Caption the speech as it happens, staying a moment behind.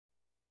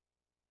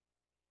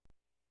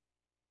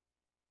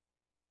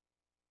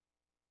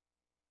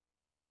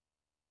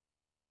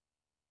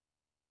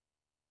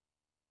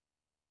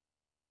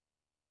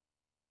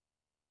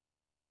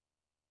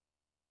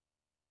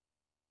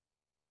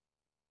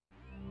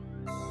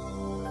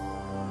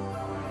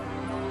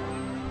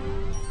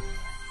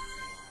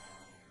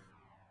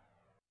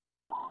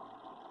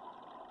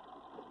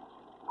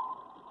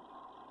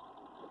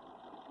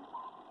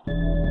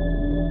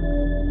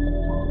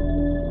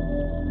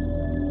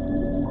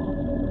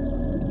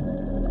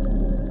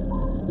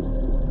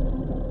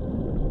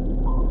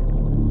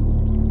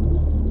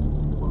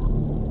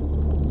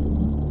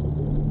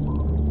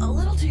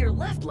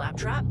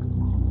LapTrap.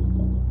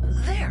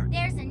 There!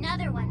 There's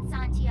another one,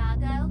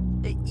 Santiago.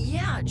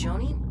 Yeah,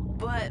 Joni,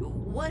 but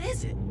what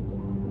is it?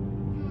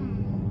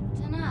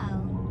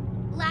 Dunno.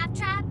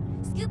 LapTrap,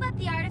 scoop up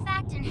the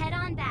artifact and head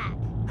on back.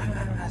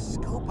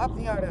 Scoop up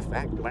the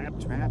artifact,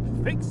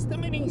 LapTrap. Fix the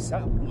minis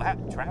up,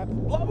 LapTrap.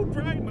 Blow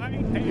dry my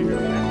hair.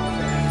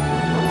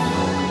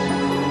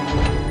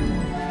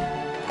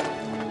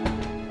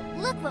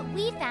 Look what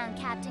we found,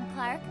 Captain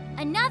Clark.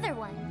 Another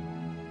one.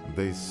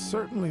 They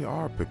certainly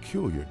are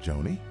peculiar,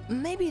 Joni.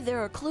 Maybe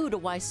they're a clue to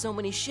why so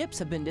many ships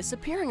have been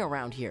disappearing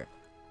around here.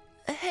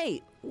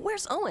 Hey,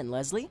 where's Owen,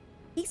 Leslie?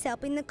 He's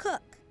helping the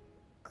cook.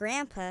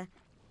 Grandpa,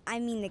 I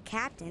mean the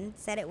captain,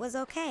 said it was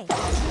okay.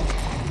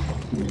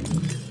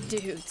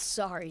 Dude,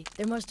 sorry.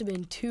 There must have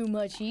been too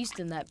much yeast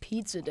in that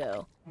pizza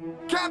dough.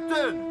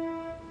 Captain!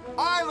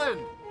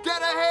 Island!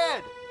 Get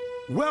ahead!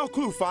 Well,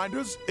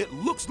 Cluefinders, it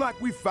looks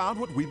like we found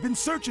what we've been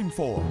searching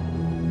for.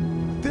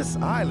 This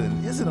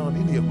island isn't on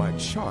any of my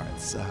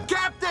charts.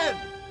 Captain!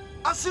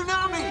 A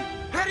tsunami!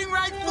 Heading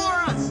right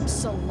for us!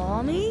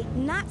 Salami?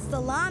 Not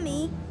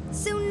salami,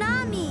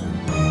 tsunami.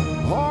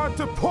 Hard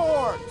to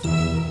port!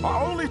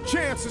 Our only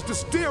chance is to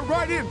steer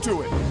right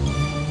into it.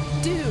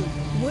 Dude,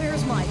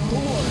 where's my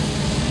board?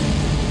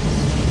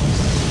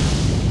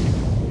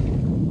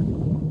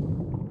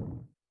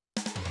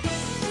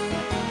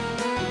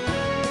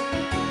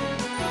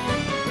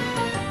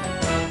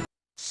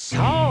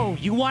 So,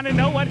 you want to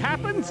know what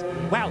happens?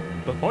 Well,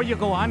 before you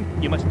go on,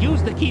 you must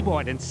use the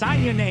keyboard and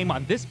sign your name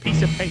on this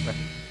piece of paper.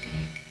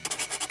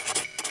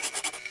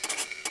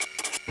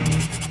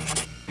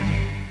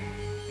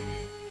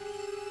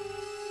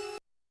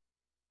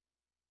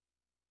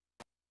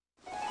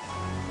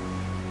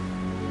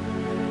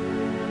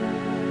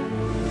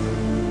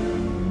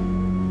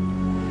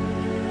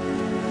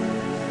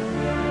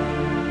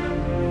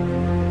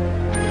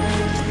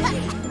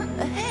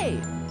 Hey,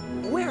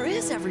 where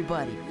is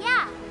everybody?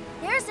 Yeah,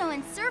 there's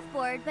Owen's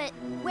surfboard, but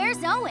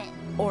where's Owen?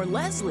 Or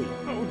Leslie?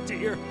 Oh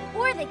dear.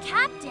 Or the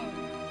captain?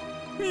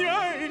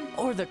 Yay!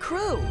 Or the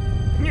crew?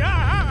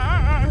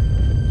 Yeah!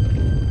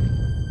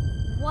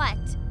 What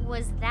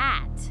was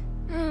that?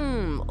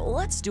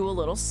 Let's do a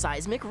little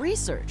seismic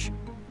research.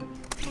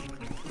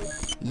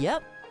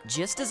 Yep,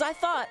 just as I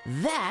thought.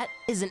 That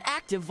is an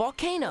active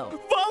volcano.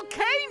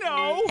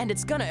 Volcano? And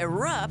it's gonna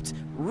erupt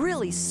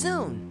really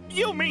soon.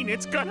 You mean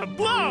it's gonna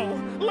blow?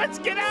 Let's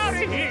get out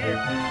of here!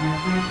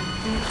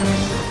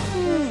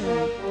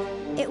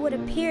 It would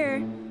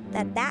appear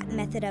that that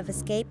method of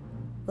escape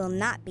will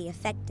not be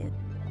effective.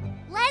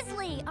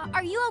 Leslie,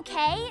 are you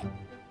okay?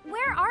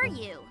 Where are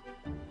you?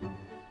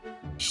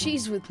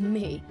 She's with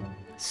me.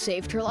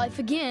 Saved her life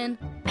again.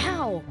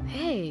 Ow,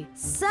 hey.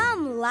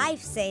 Some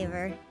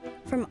lifesaver.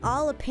 From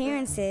all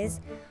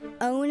appearances,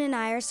 Owen and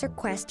I are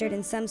sequestered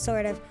in some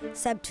sort of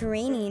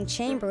subterranean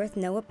chamber with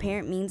no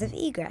apparent means of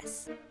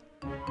egress.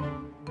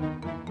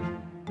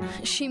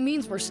 She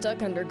means we're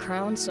stuck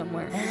underground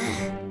somewhere.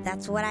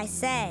 That's what I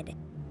said.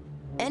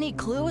 Any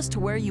clue as to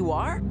where you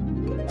are?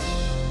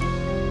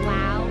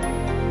 Wow.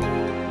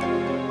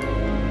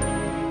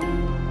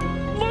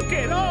 Look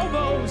at all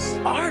those!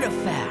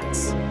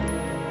 Artifacts!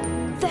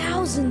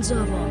 Thousands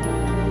of them.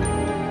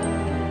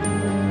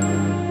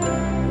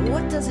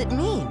 What does it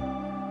mean?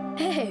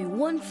 Hey,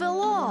 one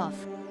fell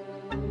off.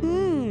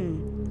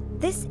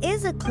 This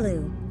is a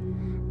clue.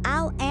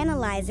 I'll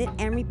analyze it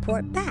and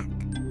report back.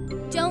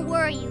 Don't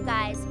worry, you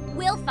guys.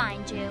 We'll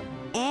find you.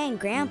 And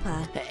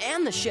Grandpa.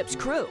 And the ship's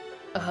crew.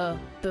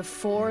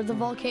 Before the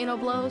volcano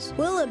blows?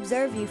 We'll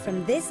observe you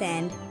from this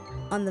end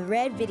on the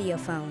red video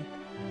phone.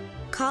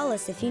 Call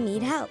us if you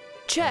need help.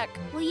 Check.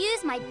 We'll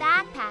use my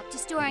backpack to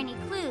store any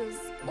clues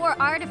or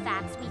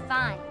artifacts we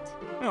find.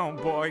 Oh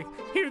boy,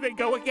 here they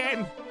go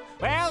again.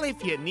 Well,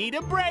 if you need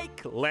a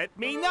break, let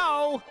me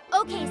know.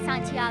 Okay,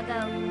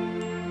 Santiago.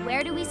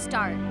 Where do we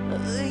start?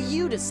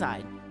 You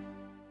decide.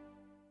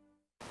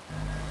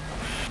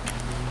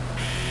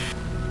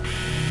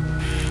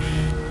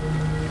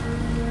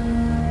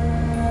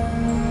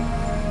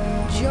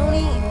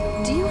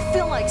 Joni, do you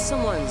feel like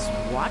someone's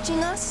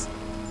watching us?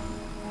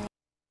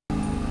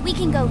 We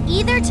can go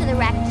either to the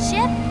wrecked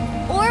ship,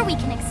 or we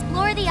can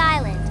explore the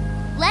island.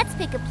 Let's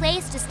pick a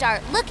place to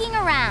start looking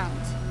around.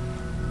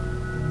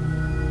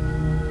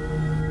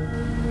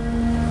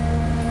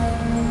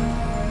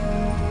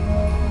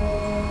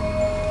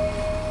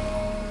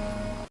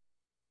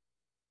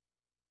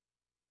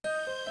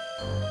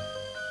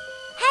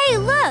 Hey,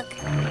 look!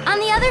 On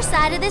the other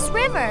side of this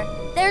river,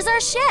 there's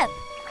our ship.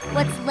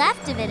 What's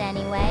left of it,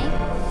 anyway.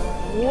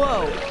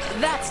 Whoa,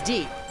 that's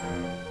deep.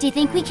 Do you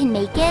think we can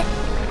make it?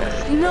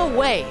 No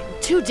way,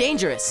 too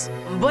dangerous.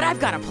 But I've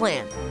got a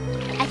plan.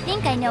 I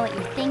think I know what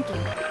you're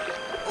thinking.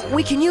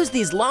 We can use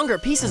these longer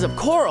pieces of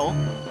coral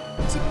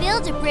To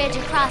build a bridge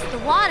across the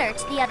water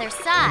to the other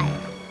side.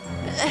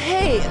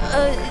 Hey,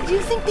 do you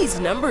think these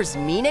numbers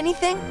mean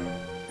anything?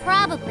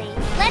 Probably.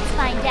 Let's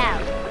find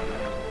out.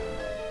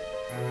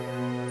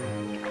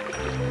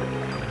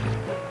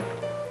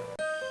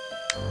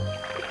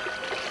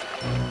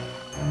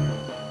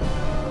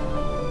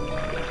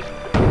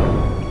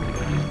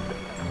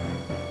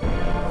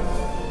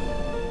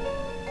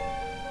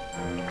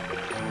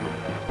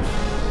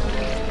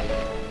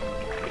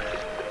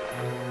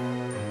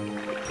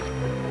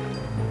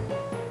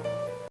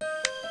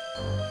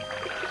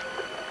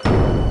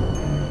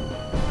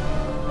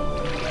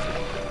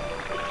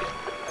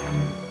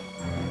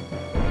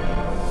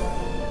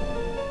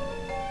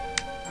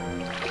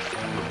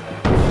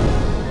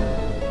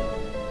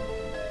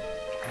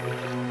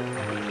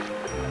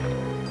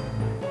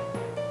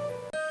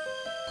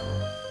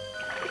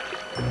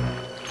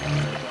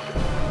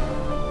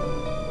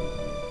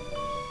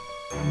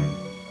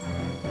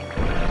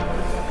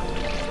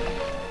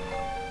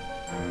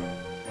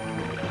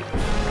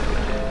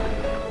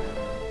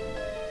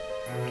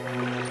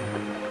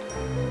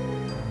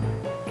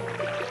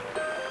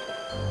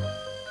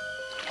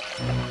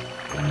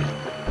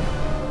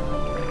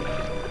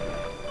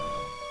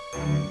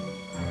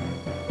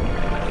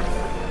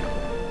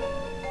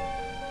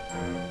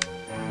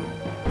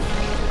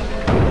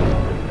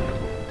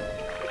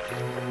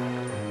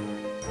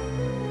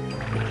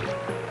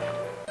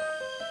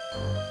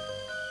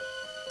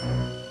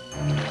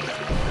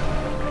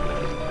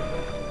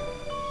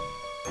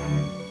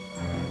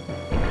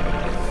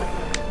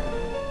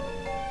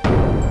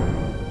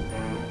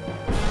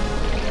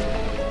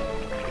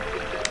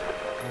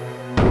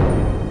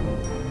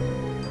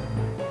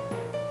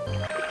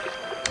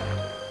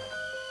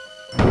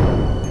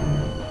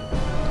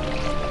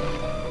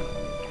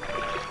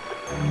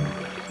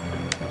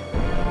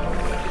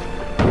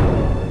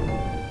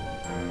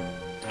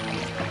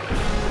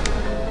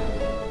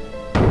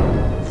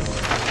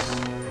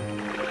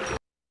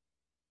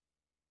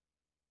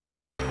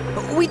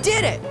 We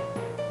did it!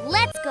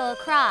 Let's go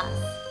across.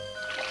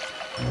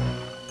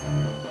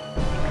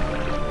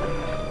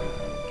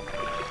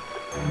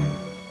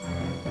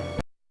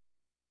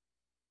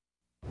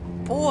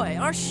 Boy,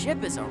 our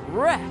ship is a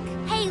wreck.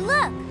 Hey,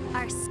 look!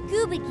 Our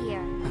scuba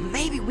gear.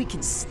 Maybe we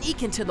can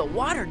sneak into the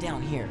water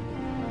down here.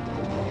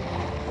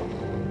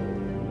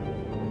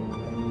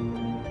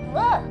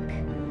 Look!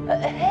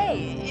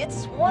 Hey,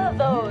 it's one of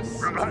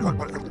those...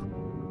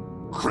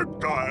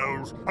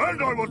 CrypTiles,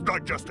 and I was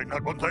digesting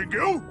that one, thank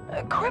you.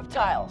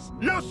 CrypTiles.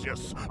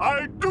 Yes,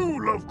 I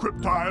do love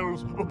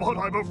CrypTiles, but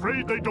I'm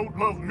afraid they don't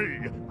love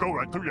me. Go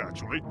right through,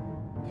 actually.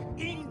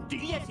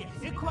 Indeed. Yes,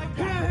 quite.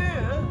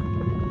 Here.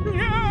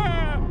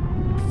 Yeah!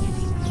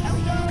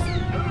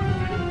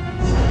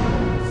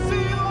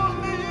 See you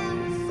on the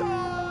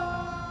inside!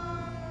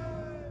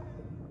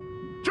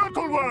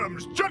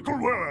 Gentle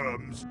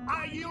worms!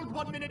 I yield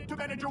 1 minute to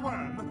manage a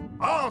worm.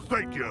 Ah,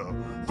 thank you.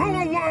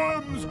 Fellow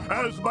worms,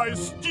 as my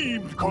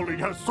esteemed colleague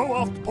has so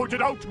oft pointed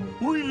out,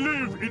 we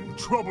live in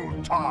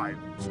troubled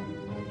times.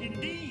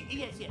 Indeed.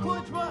 Yes.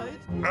 Quite right.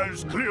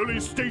 As clearly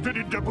stated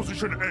in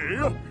Deposition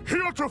A,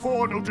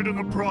 heretofore noted in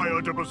the prior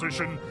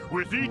deposition,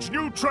 with each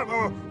new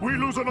tremor, we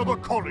lose another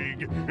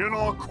colleague in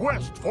our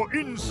quest for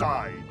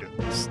inside.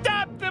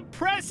 Stop the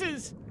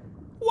presses!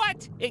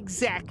 What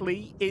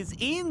exactly is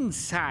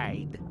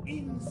inside?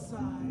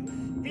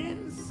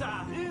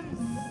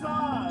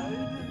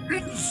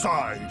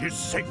 Inside is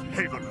safe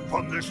haven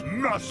from this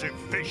massive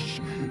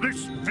fish,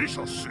 this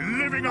vicious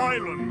living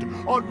island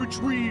on which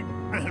we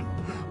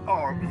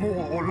are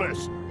more or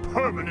less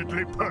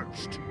permanently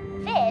perched.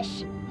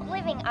 Fish?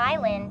 Living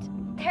island?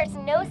 There's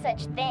no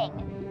such thing.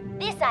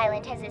 This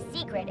island has a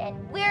secret, and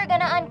we're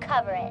gonna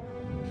uncover it.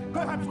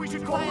 Perhaps we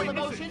should call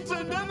witnesses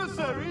and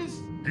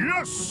emissaries.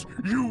 Yes,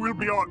 you will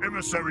be our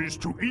emissaries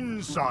to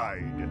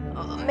inside.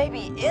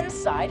 Maybe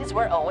inside is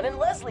where Owen and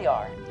Leslie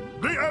are.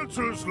 The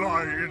answers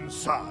lie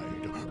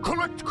inside.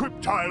 Collect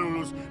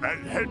CrypTiles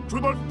and head to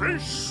the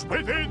fish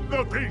within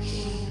the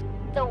fish.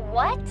 The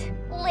what?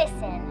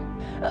 Listen.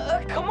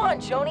 Come on,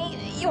 Joni.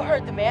 You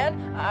heard the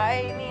man.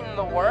 I mean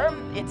the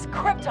worm. It's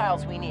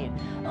CrypTiles we need.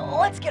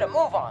 Let's get a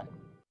move on.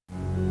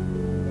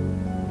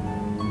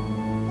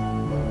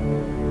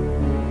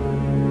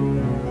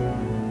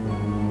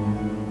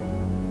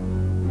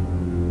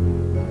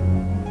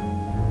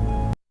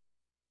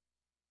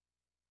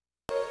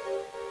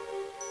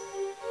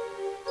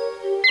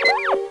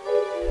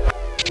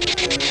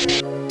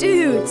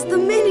 Dudes, the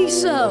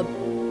mini-sub!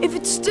 If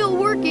it's still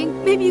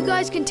working, maybe you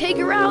guys can take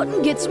her out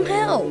and get some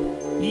help.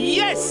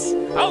 Yes!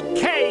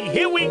 Okay,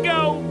 here we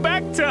go.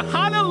 Back to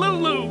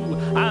Honolulu.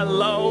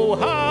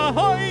 Aloha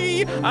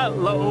hoy,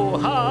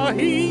 aloha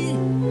hee.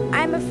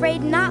 I'm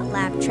afraid not,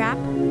 LapTrap.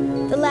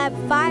 The Lab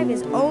 5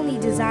 is only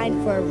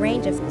designed for a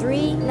range of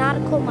 3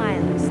 nautical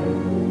miles.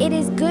 It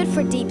is good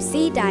for deep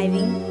sea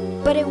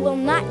diving, but it will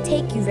not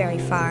take you very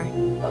far.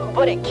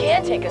 But it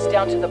can take us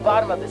down to the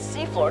bottom of the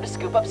seafloor to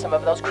scoop up some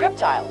of those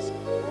CrypTiles.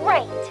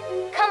 Right.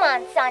 Come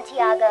on,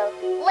 Santiago.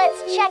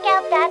 Let's check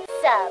out that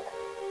sub.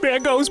 There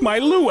goes my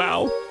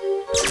luau.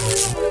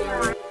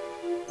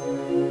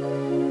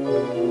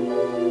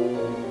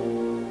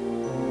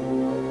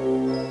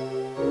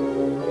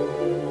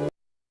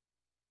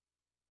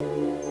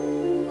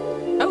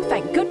 Oh,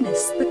 thank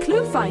goodness, the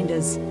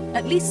Cluefinders.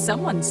 At least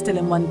someone's still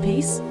in one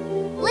piece.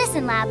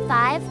 Listen, Lab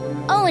 5.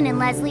 Owen and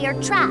Leslie are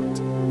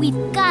trapped.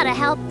 We've gotta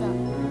help them.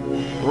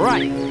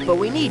 Right, but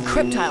we need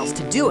CrypTiles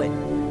to do it.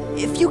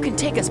 If you can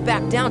take us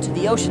back down to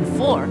the ocean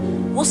floor,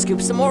 we'll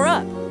scoop some more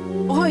up.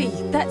 Oi,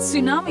 that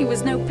tsunami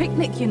was no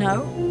picnic, you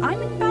know.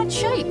 I'm in bad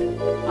shape.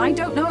 I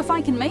don't know if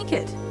I can make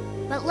it.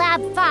 But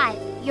Lab 5,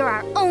 you're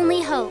our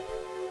only hope.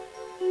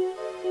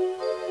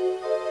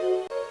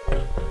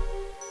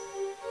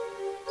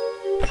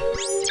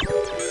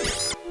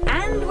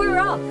 And we're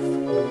off.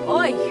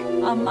 Oi,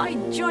 are my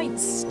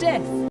joints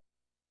stiff?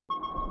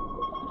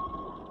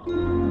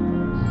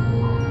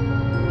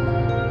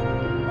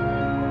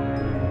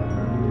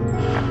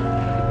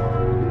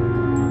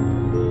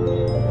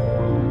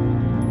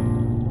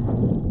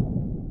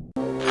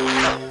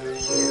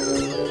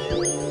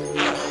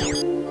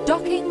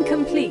 Docking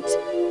complete.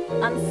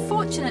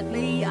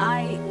 Unfortunately,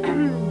 I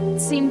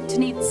seem to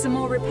need some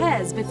more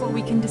repairs before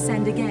we can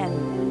descend again.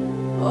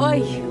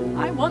 Oi,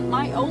 I want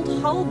my old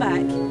hull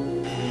back.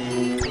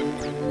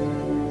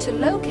 To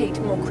locate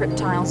more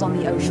CrypTiles on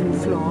the ocean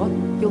floor,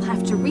 you'll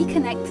have to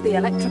reconnect the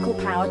electrical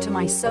power to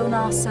my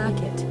sonar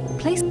circuit.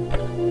 Place...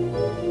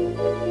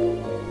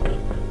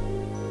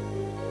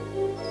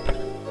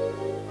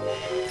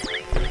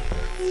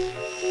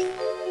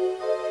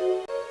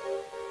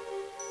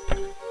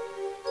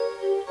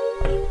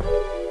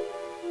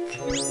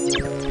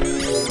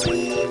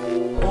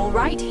 All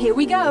right, here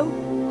we go.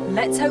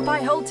 Let's hope I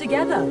hold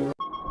together.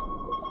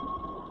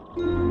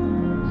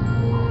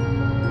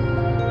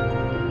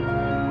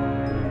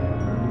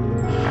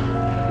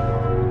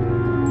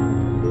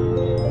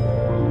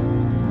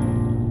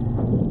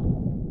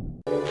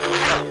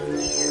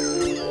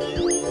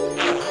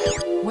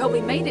 Well,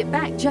 we made it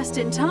back just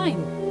in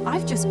time.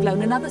 I've just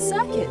blown another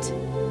circuit.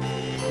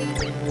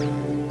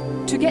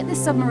 To get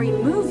this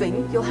submarine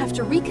moving, you'll have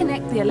to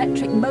reconnect the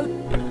electric motor.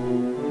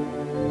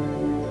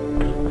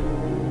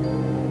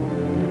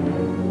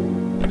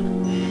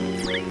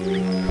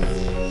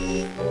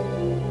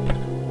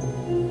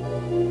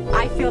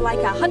 I feel like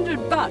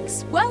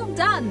 $100. Well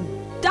done!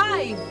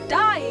 Dive,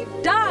 dive,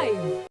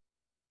 dive!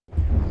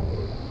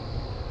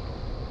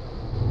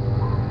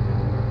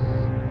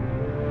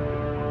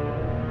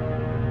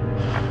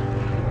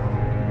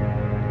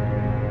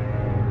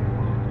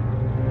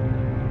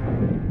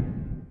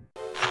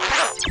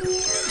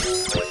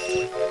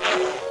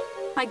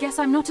 I guess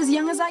I'm not as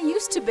young as I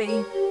used to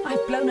be.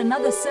 I've blown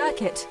another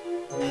circuit.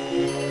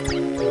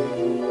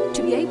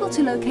 To be able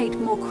to locate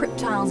more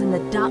CrypTiles in the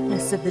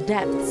darkness of the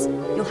depths,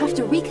 you'll have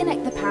to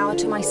reconnect the power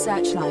to my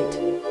searchlight.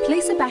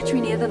 Place a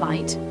battery near the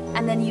light,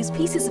 and then use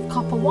pieces of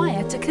copper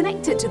wire to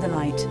connect it to the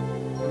light.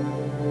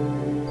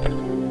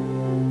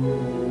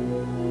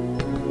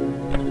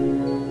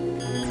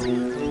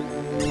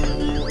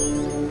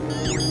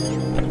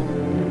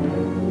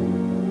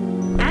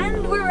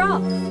 And we're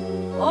off!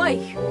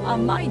 Oi, are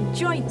my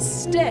joints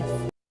stiff?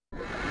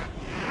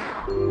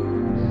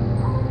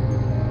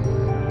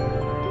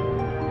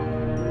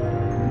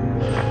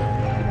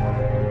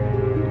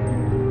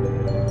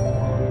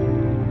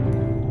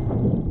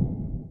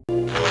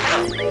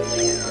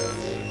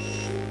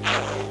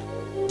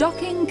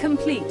 Docking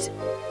complete.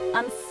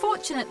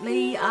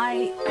 Unfortunately,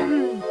 I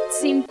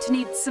seem to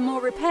need some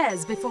more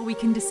repairs before we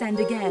can descend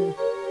again.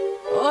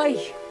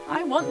 Oi,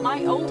 I want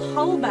my old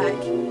hull back.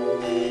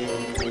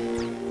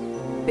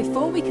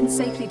 Before we can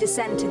safely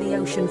descend to the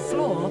ocean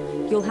floor,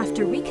 you'll have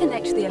to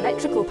reconnect the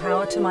electrical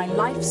power to my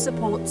life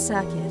support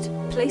circuit.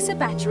 Place a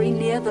battery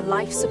near the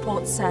life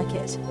support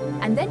circuit,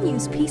 and then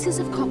use pieces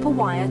of copper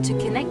wire to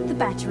connect the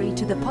battery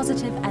to the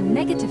positive and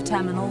negative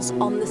terminals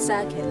on the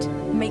circuit.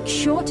 Make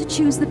sure to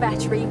choose the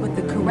battery with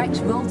the correct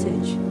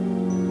voltage.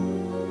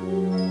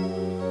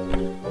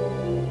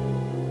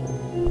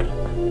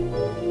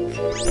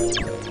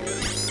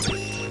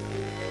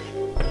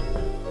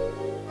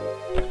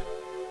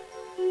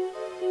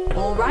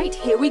 All right,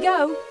 here we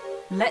go.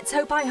 Let's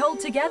hope I hold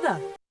together.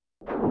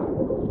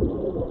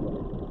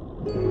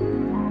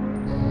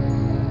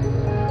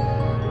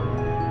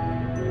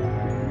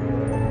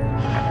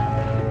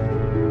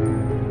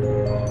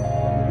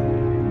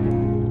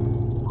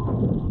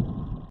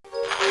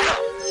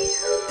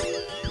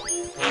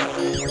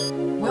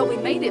 Well, we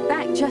made it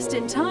back just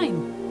in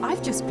time.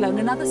 I've just blown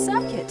another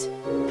circuit.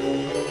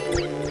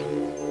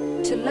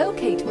 To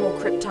locate more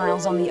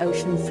CrypTiles on the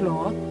ocean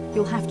floor,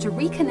 you'll have to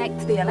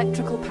reconnect the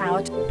electrical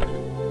power to...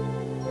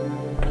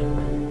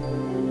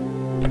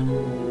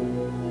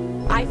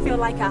 I feel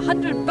like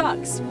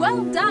 $100.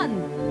 Well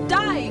done!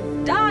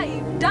 Dive,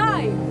 dive,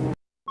 dive!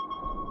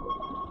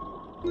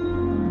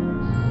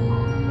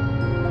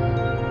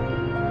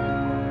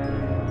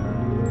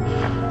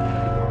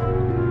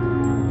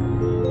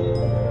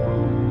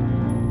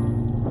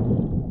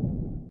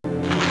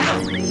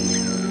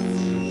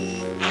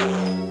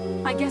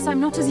 I guess I'm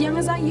not as young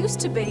as I used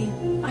to be.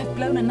 I've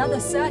blown another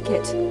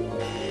circuit.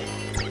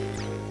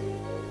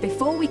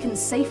 Before we can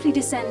safely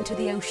descend to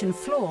the ocean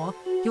floor,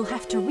 you'll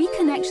have to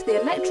reconnect the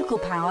electrical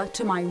power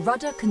to my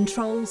rudder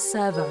control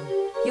servo.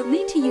 You'll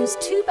need to use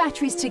 2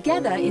 batteries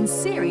together in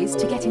series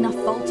to get enough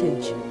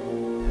voltage.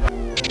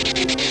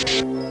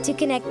 To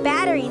connect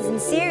batteries in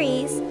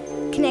series,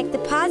 connect the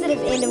positive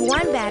end of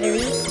one battery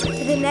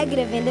to the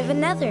negative end of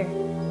another.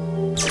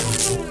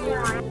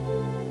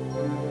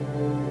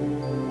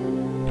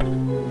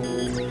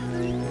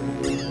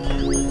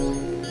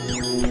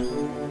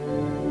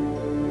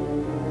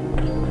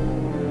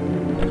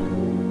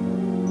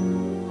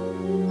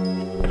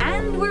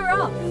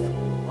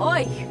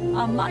 Oi,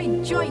 are my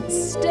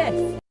joints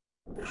stiff?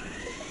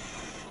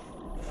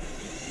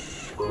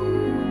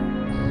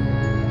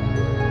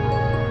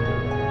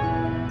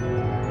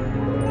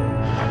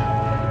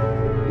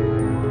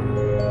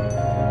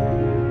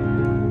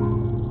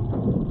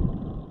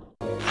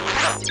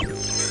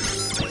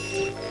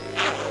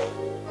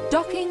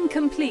 Docking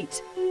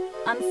complete.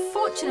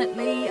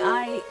 Unfortunately,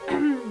 I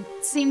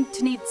seem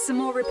to need some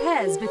more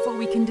repairs before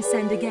we can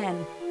descend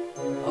again.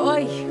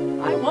 Oi,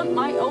 I want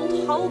my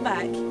old hull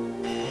back.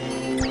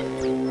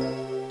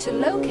 To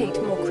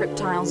locate more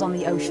CrypTiles on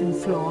the ocean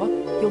floor,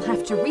 you'll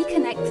have to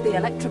reconnect the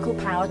electrical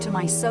power to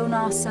my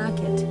sonar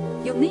circuit.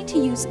 You'll need to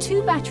use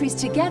 2 batteries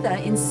together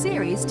in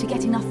series to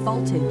get enough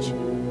voltage.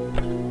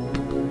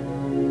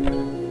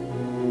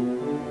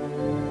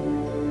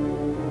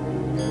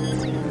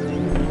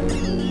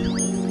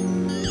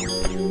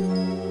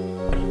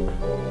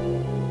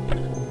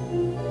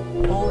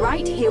 All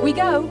right, here we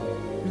go.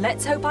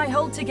 Let's hope I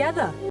hold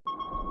together.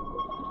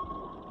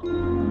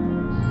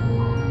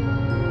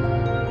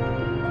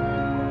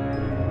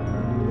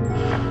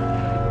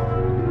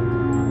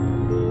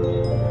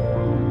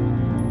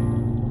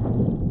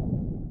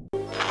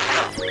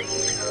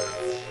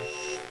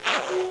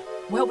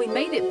 Well, we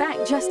made it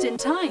back just in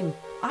time.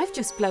 I've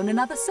just blown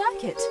another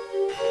circuit.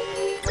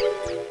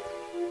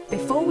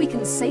 Before we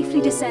can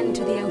safely descend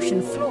to the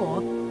ocean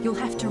floor, you'll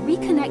have to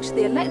reconnect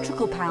the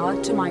electrical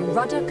power to my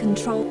rudder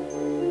control.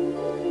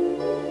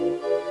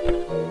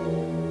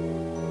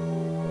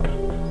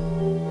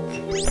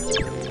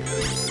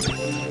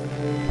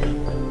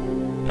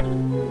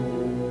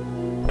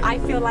 I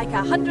feel like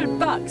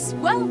 $100.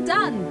 Well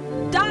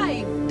done!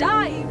 Dive,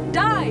 dive,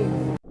 dive!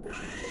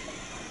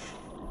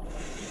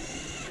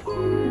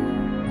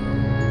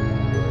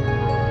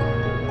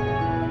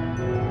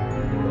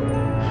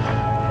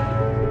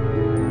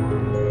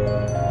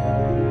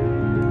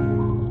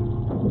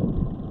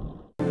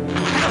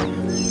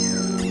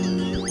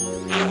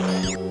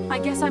 I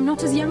guess I'm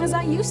not as young as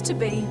I used to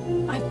be.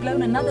 I've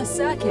blown another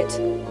circuit.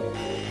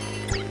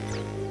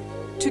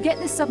 To get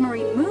this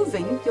submarine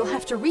moving, you'll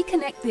have to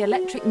reconnect the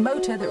electric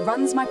motor that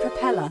runs my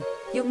propeller.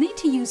 You'll need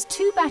to use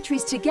 2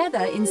 batteries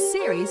together in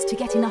series to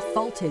get enough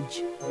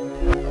voltage.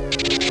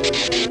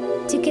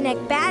 To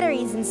connect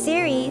batteries in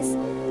series,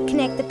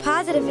 connect the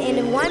positive end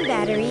of one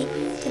battery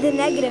to the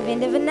negative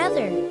end of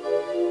another.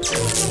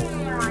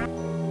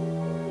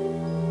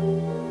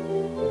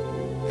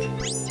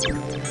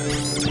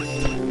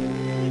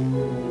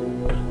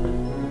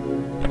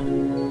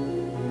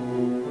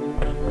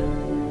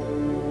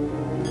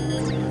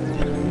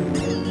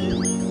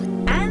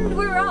 And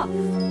we're off!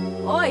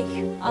 Oi,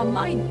 are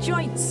my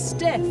joints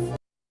stiff?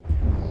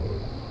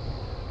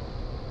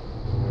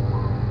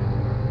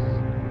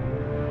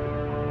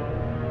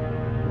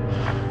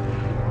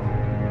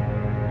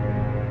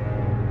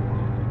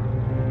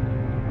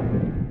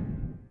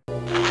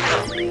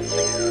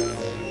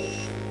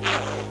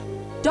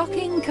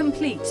 Docking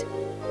complete.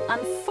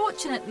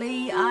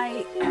 Unfortunately,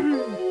 I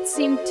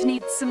seem to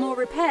need some more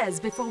repairs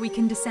before we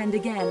can descend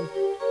again.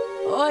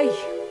 Oi,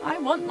 I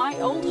want my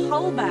old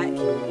hull back.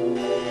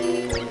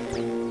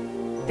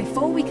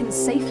 Before we can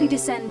safely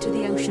descend to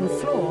the ocean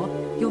floor,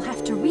 you'll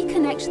have to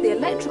reconnect the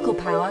electrical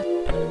power.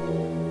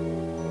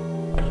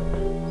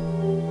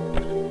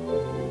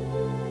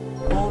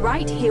 All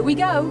right, here we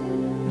go.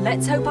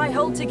 Let's hope I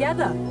hold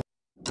together.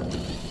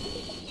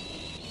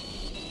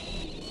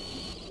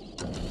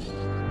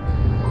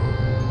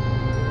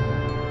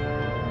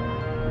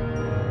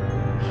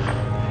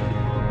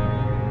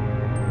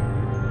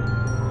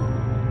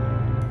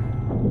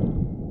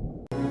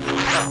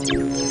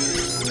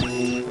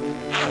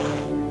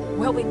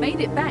 Well, we made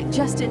it back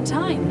just in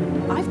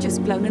time. I've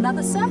just blown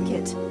another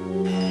circuit.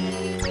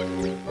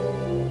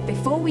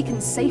 Before we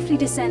can safely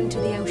descend to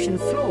the ocean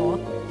floor,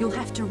 you'll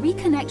have to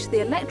reconnect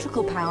the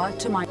electrical power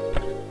to my...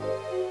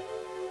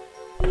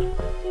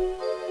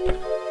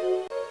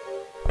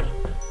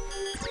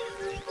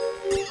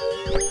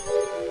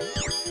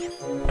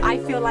 I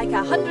feel like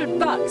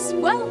 $100.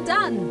 Well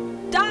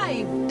done!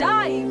 Dive,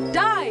 dive,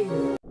 dive!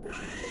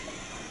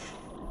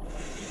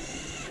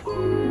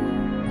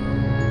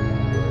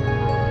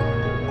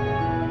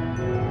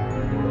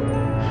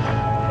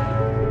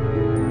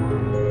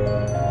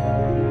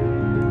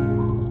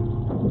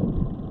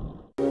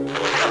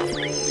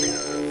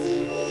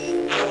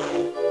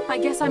 I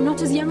guess I'm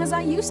not as young as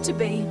I used to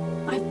be.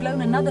 I've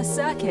blown another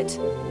circuit.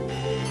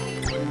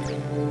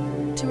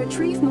 To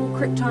retrieve more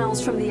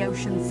CrypTiles from the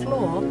ocean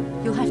floor,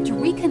 you'll have to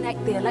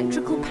reconnect the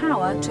electrical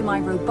power to my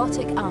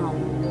robotic arm.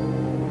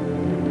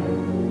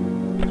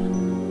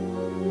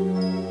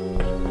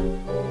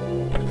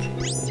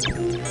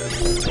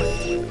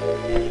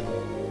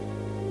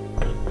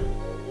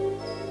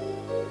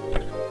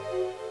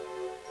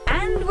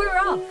 And we're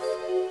off!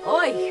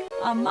 Oi,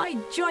 are my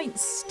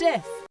joints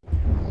stiff?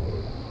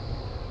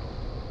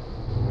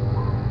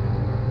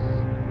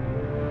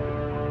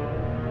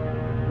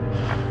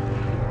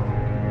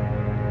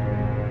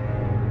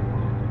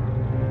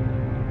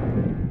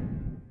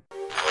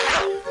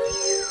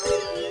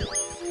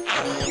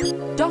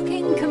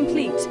 Docking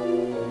complete.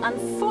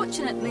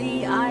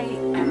 Unfortunately, I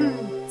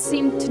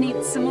seem to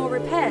need some more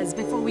repairs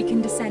before we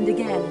can descend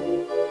again.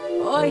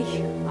 Oi,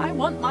 I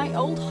want my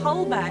old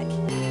hull back.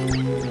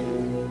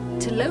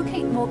 To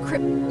locate more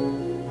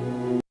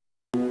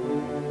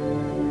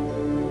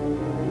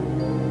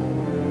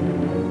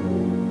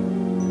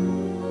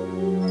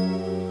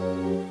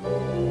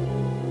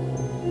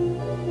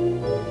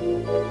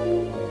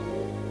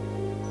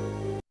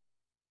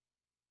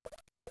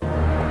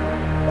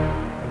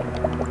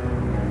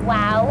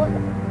Wow.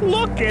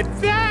 Look at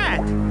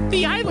that!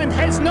 The island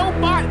has no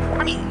bottom.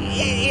 I mean,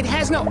 it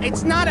has no...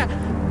 It's not a...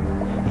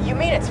 You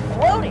mean it's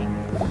floating?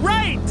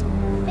 Right!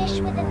 Fish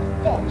within the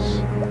fish.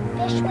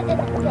 Fish within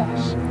the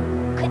fish.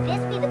 Could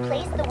this be the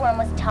place the worm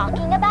was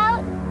talking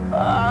about?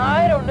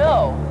 I don't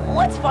know.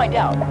 Let's find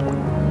out.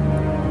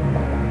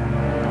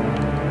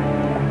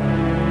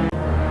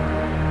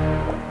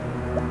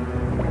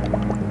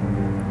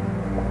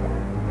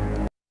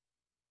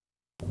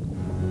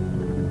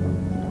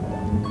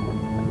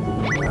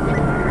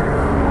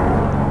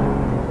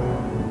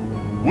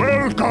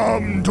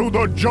 Welcome to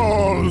the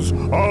jaws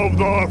of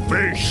the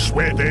fish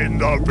within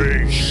the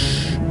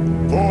fish.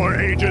 For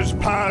ages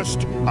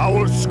past,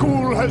 our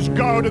school has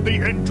guarded the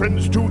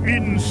entrance to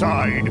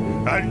inside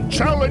and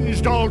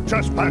challenged all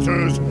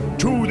trespassers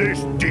to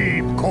this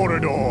deep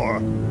corridor.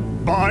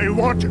 By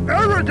what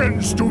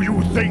arrogance do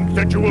you think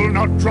that you will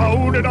not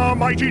drown in our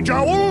mighty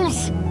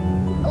jowls?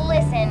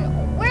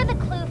 Listen, we're the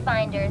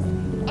Cluefinders,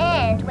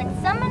 and when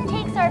someone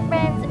takes our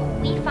friends,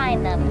 we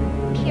find them.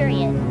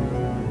 Period.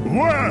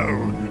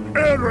 Well,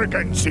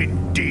 arrogance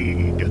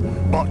indeed.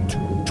 But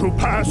to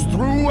pass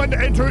through and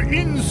enter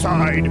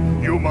inside,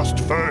 you must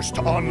first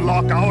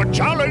unlock our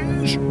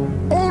challenge.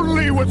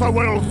 Only with a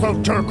wealth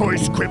of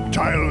turquoise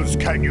CrypTiles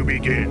can you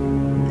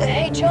begin.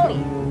 Hey,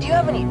 Joni, do you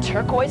have any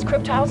turquoise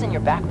CrypTiles in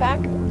your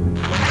backpack?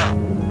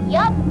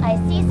 Yup, I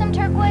see some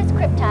turquoise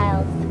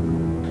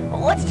CrypTiles.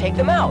 Well, let's take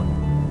them out.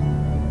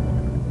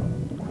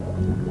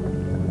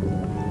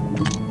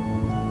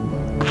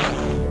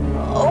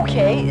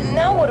 Okay,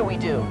 now what do we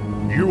do?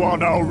 You are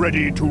now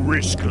ready to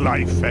risk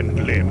life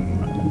and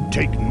limb.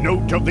 Take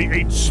note of the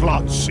 8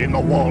 slots in the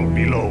wall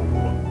below.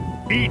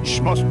 Each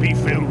must be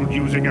filled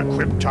using a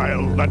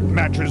CrypTile that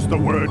matches the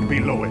word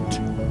below it.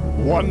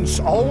 Once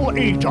all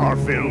 8 are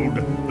filled,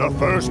 the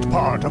first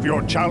part of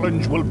your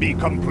challenge will be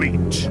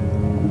complete.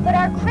 But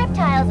our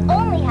CrypTiles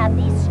only have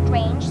these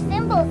strange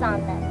symbols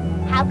on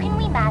them. How can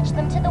we match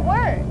them to the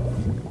words?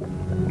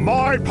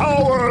 My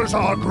powers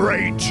are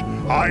great.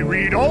 I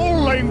read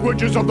all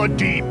languages of the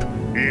deep,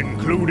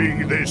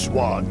 including this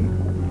one.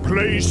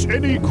 Place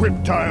any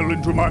CrypTile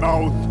into my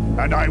mouth,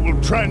 and I will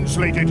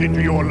translate it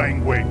into your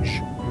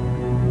language.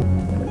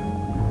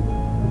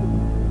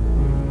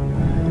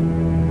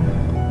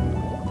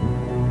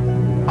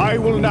 I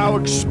will now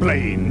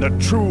explain the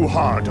true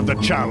heart of the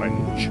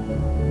challenge.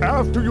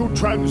 After you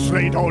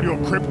translate all your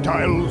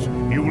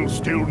CrypTiles, you will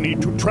still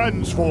need to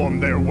transform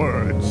their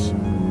words.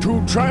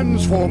 To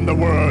transform the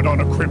word on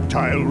a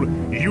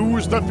CrypTile,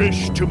 use the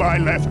fish to my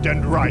left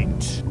and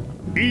right.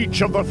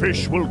 Each of the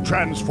fish will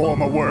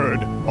transform a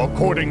word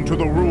according to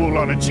the rule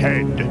on its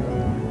head.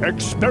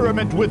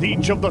 Experiment with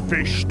each of the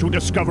fish to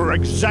discover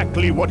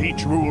exactly what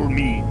each rule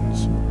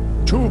means.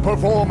 To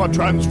perform a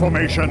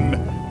transformation,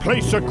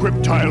 place a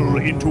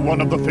CrypTile into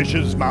one of the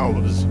fish's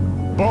mouths.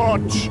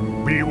 But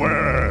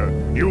beware,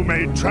 you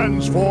may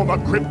transform a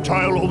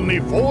CrypTile only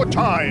 4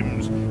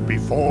 times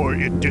before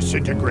it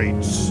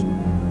disintegrates.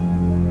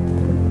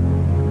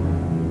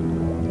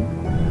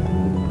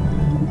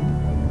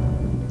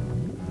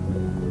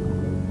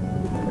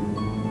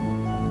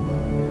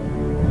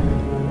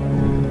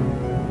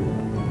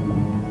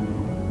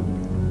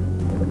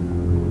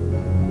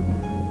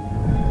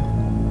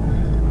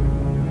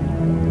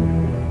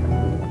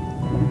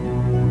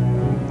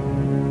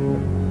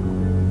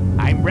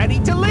 Ready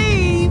to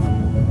leave!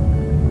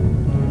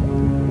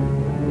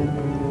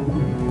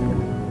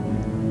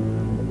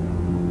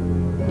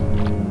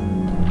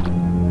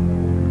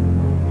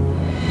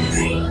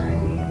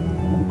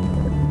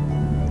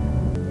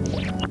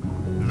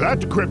 That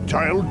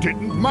CrypTile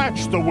didn't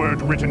match the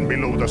word written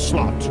below the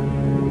slot.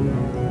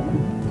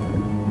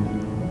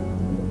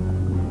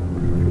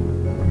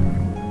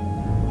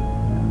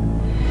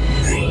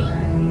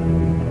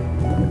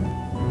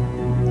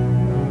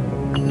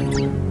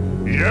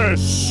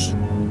 Yes!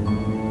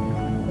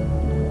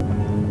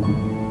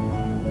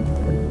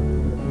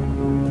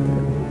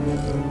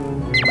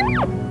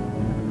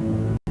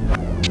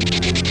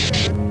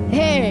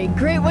 Hey,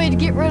 great way to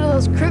get rid of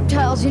those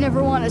CrypTiles you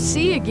never want to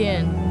see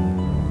again.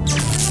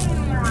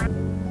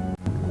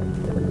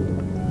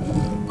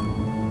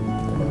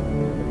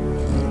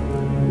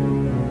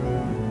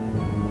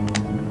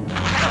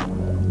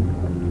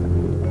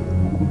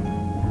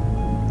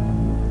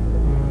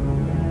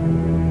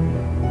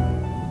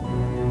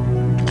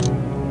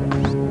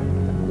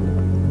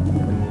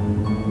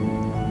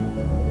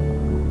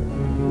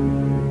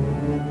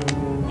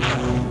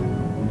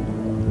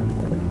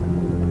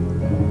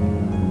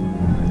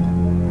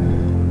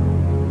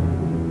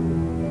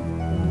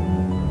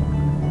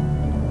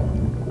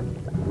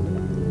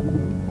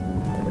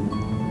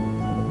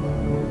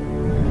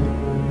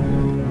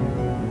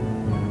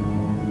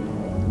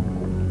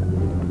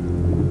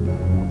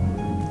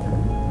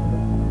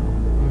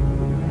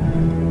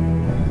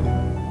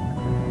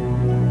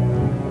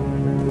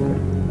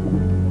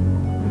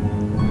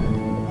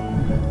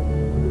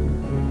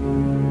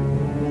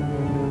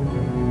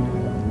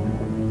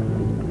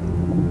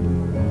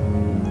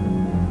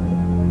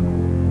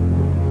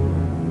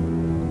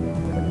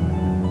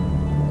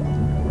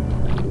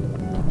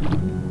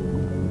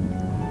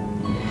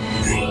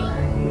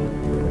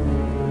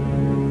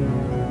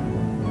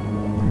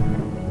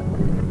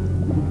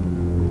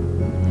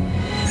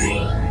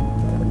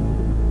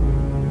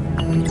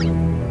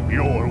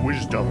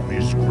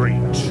 Is great.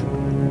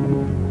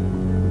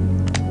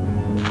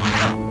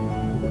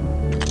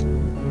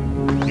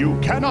 You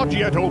cannot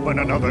yet open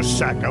another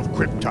sack of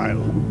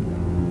CrypTile.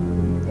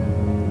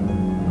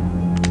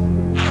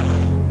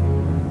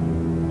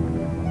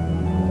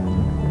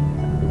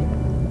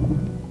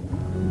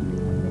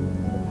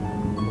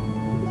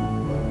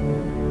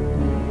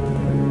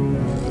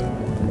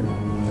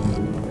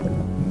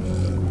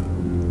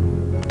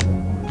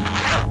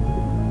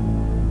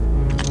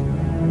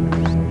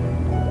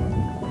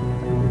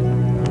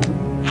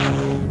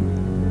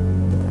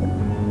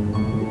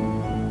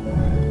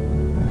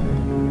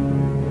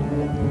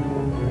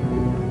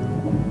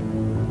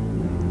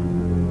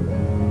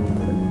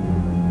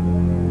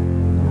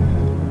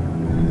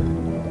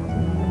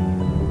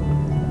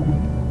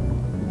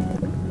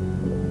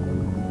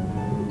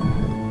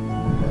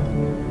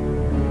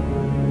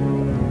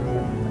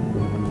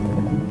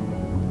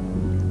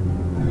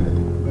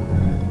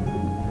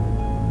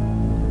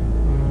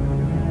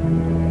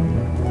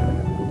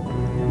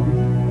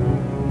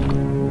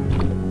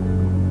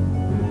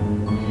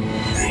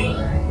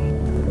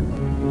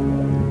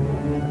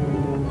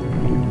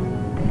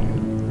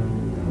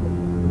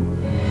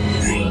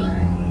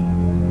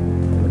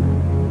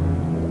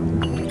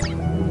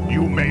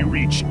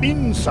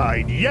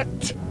 inside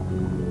yet.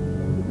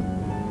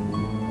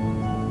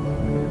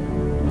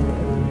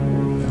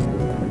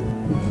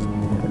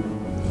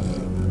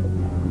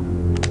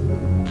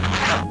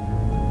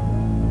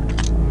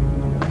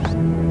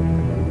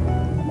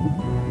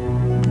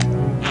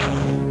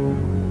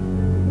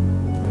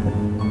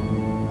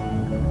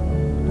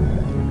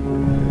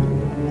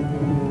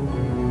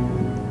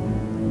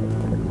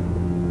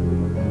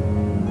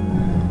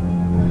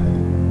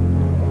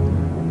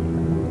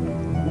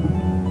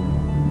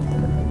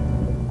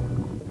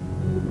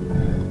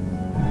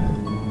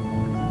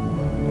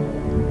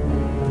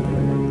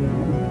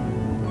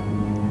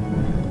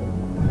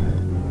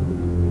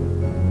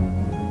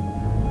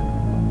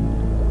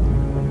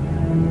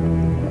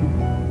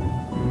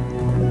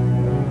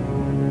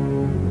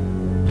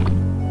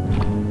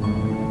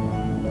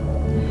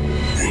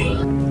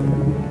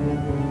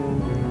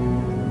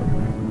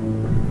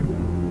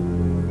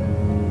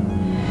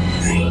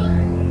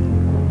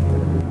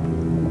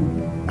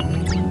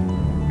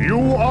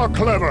 You are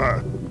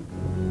clever.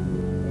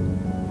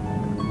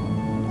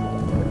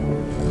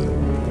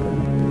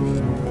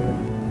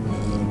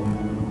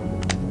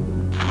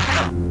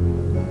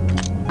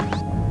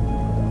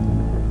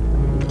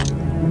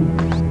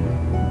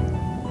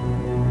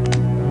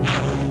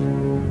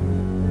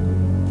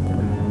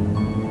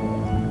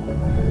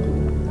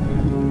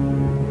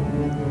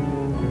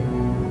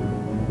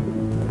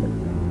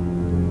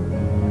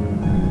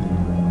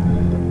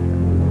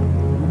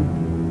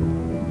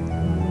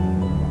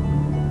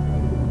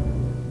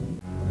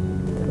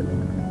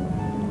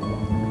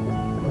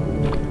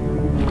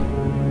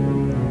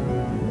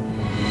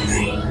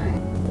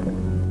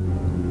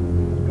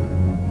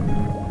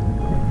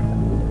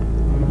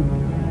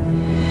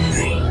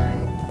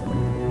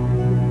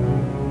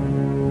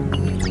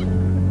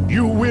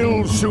 You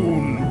will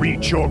soon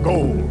reach your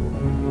goal.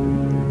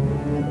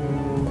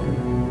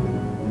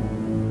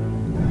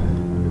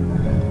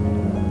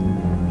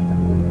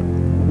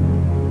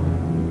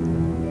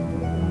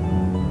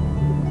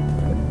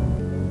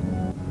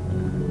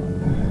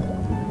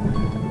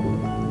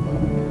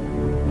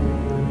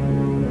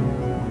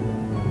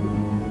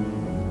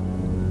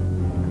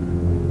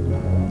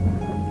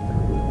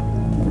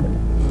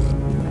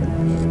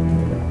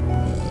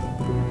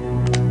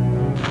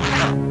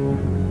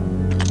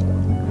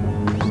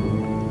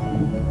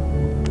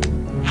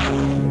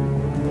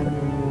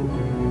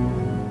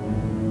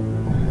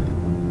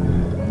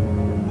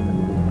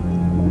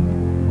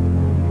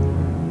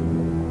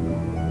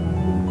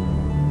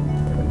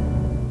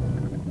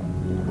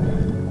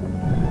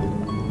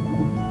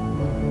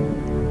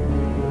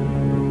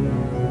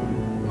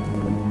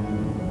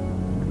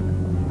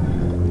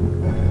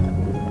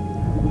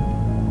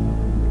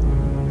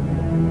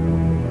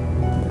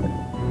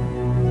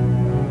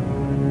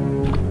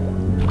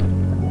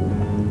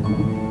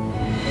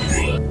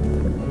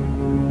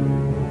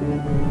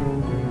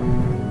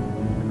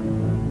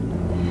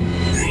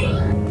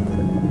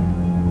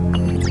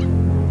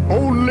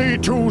 Only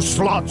 2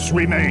 slots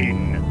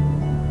remain.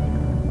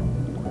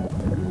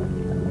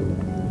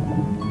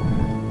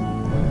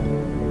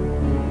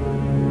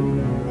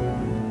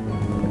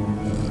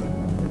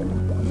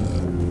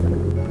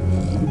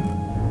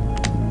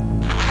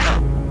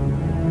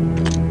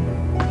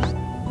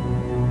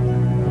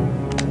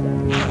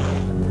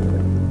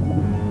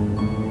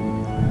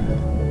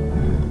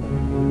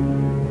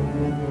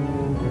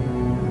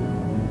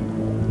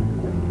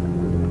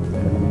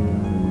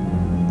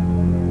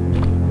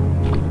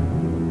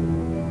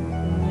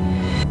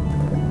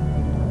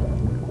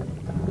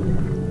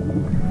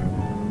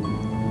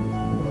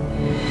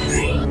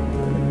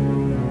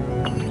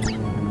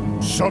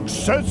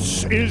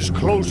 Success is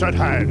close at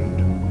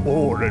hand,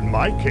 or in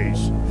my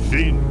case,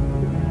 thin.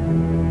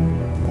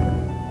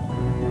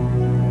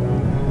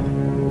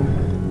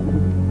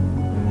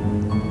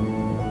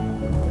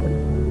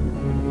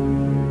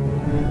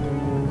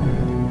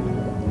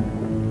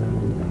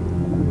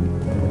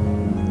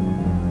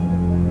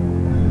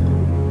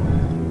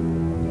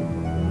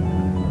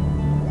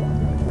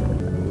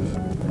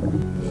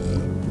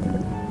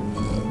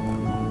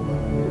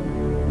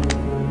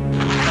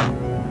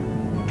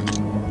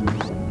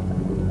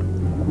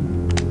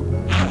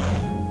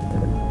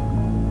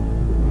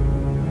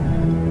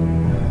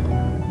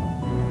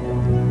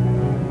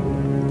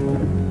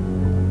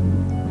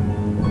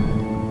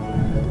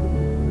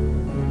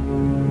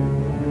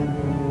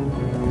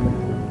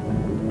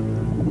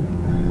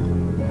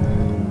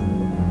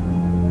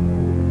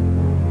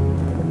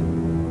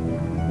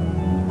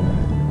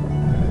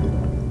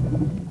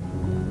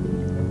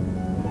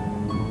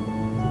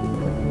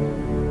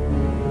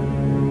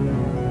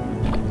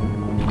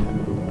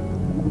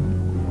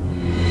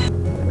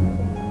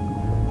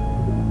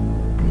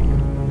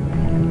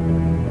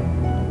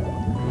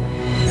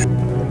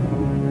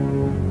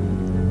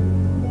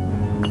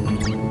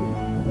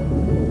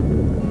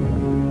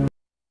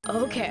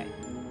 Okay,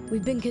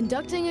 we've been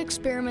conducting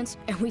experiments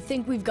and we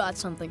think we've got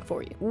something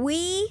for you.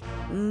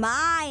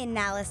 My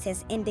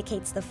analysis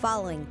indicates the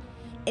following.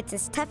 It's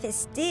as tough as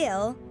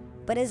steel,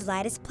 but as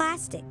light as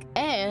plastic.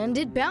 And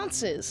it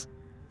bounces.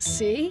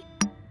 See?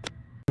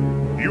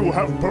 You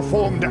have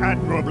performed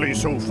admirably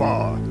so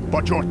far,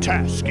 but your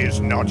task is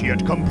not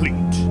yet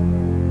complete.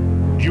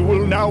 You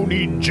will now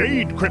need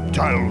jade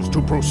CrypTiles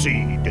to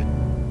proceed.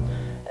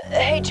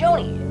 Hey,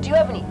 Joni, do you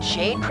have any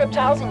jade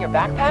CrypTiles in your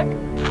backpack?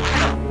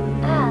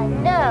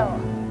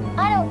 No.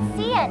 I don't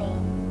see any.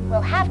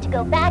 We'll have to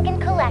go back and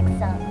collect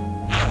some.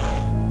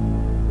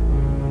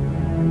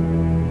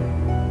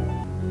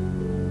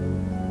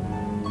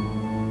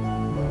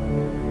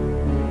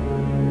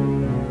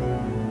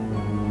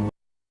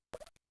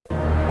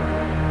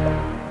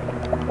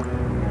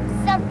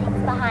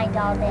 Something's behind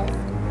all this.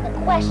 The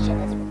question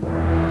is...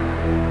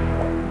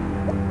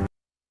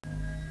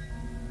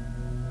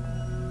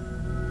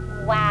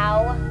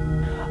 Wow.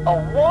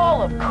 A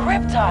wall of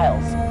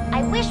CrypTiles!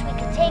 I wish we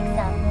could take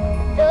some.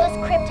 Those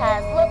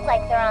CrypTiles look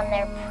like they're on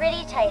there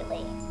pretty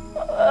tightly.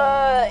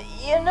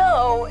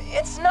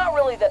 It's not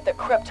really that the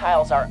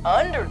CrypTiles are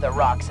under the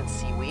rocks and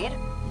seaweed.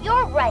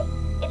 You're right.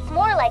 It's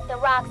more like the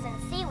rocks and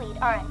seaweed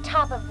are on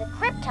top of the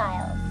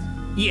CrypTiles.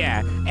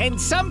 Yeah, and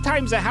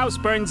sometimes a house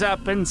burns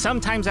up and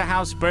sometimes a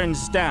house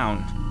burns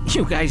down.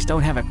 You guys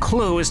don't have a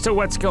clue as to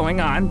what's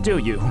going on, do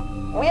you?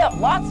 We have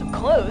lots of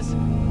clues,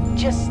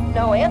 just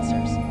no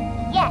answers.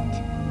 Yet,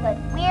 but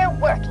we're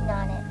working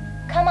on it.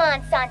 Come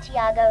on,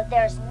 Santiago,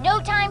 there's no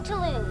time to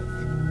lose.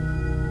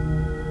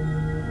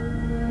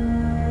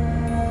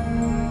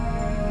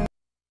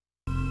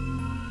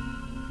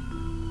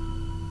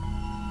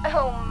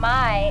 Oh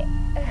my,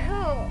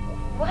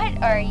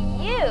 what are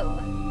you?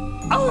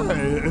 I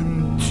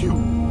am Tube.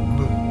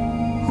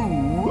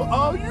 Who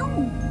are you?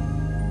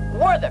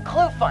 We're the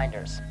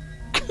Cluefinders.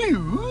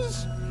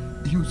 Clues?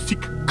 You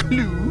seek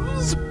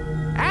clues?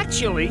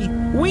 Actually,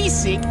 we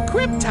seek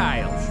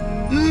CrypTiles.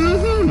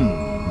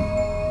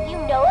 You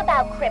know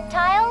about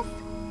CrypTiles?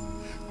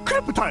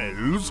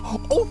 CrypTiles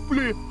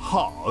awfully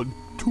hard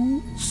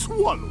to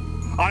swallow.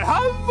 I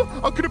have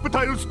a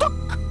CrypTile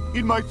stuck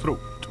in my throat.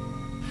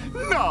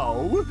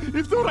 Now,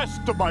 if the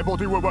rest of my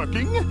body were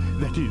working,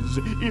 that is,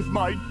 if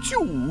my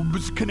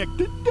tubes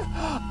connected,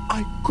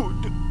 I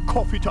could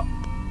cough it up.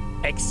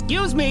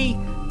 Excuse me,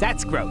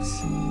 that's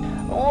gross.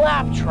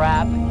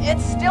 LapTrap,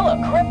 it's still a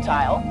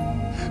CrypTile.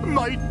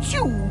 My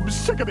tube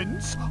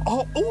segments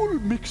are all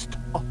mixed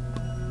up.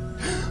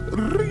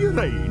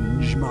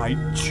 Rearrange my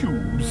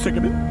tube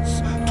segments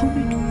to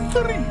make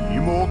 3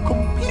 more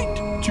complete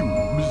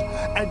tubes,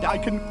 and I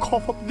can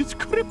cough up this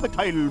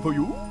CrypTile for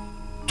you.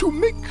 To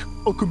make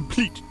a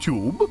complete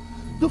tube,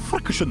 the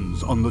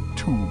fractions on the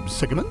tube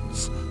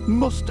segments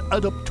must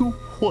add up to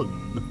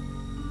 1.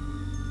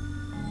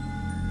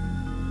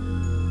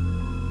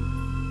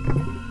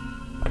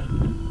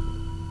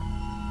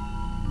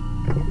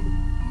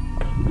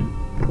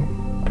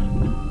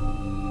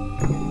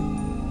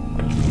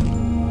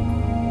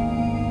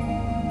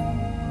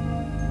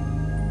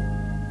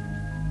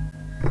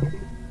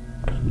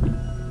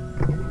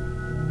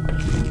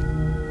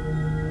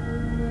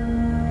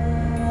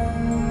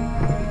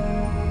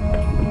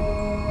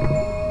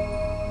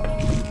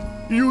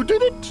 You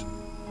did it!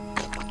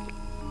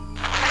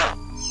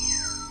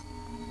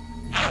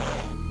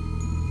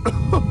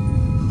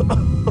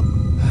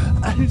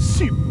 I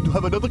seem to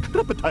have another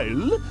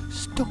CrypTile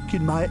stuck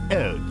in my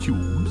air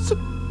tubes.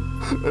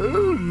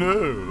 Oh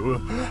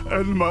no,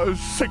 and my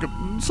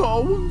segments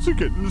are once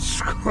again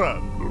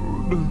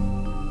scrambled.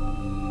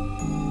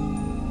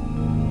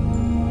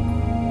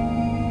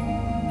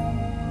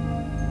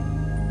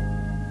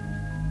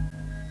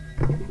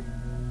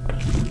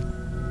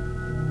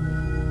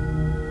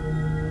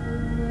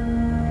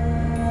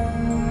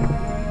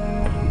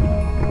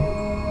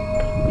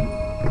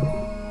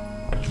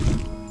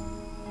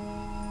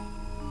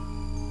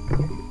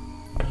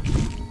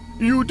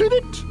 You did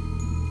it!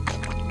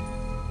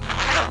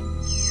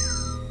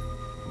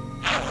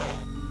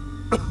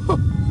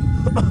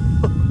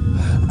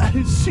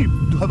 I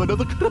seem to have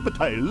another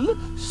CrypTile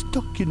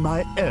stuck in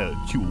my air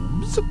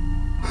tubes.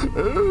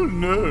 Oh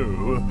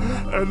no,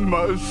 and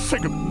my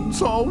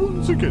segments are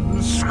once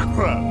again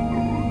scrambled.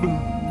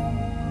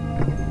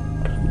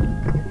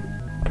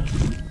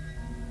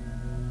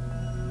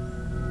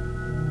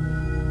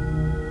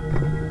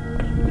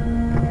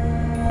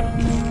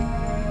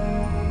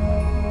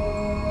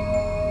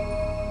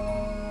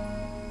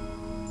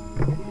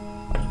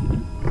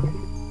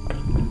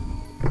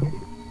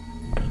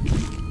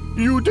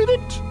 You did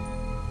it!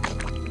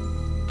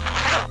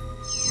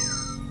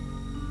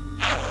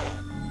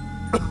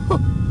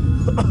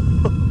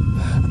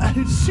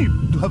 I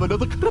seem to have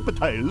another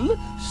CrypTile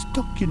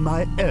stuck in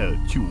my air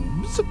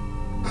tubes.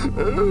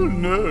 Oh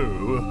no,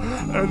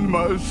 and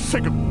my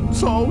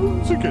segments are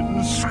once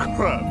again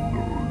scrambled.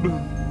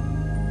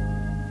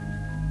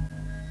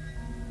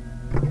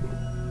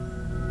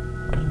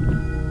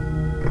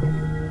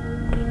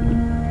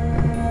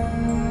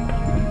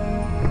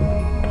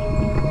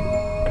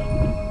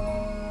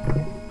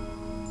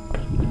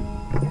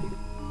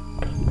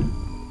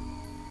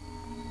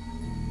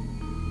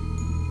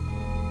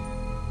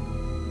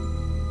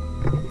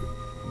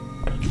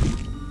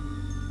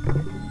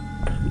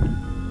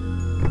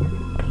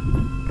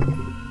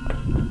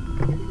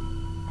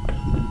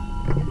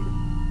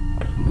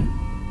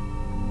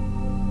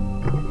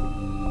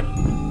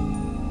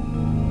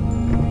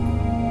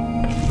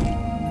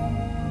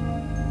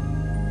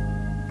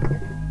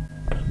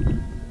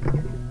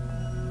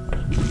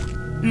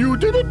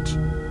 did it!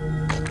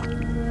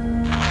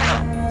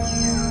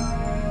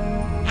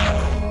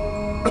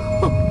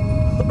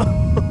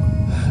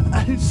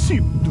 I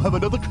seem to have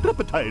another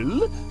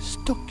CrypTile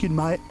stuck in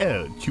my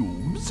air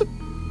tubes.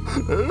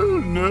 Oh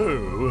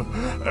no,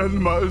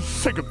 and my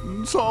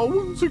segments are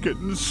once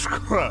again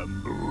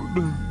scrambled.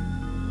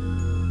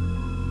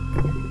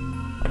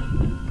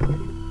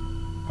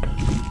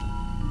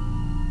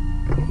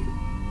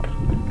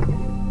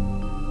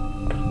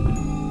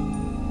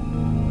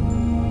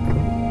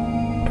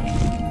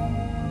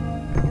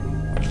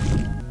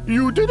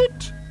 You did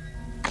it!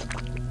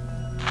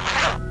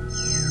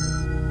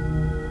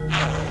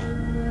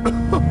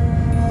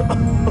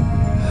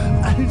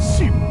 I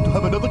seem to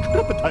have another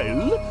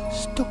CrypTile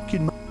stuck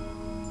in my...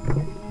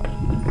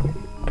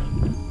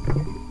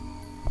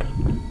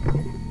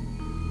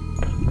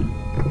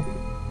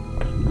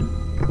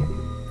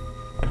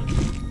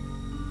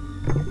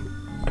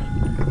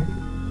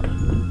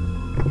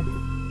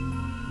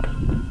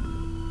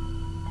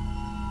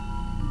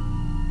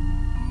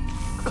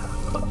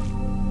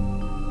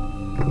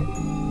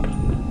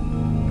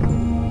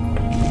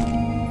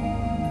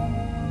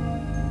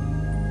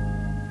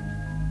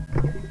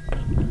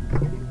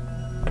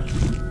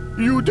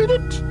 You did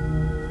it!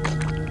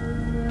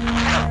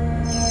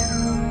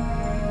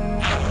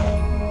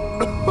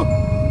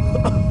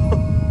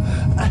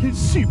 I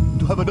seem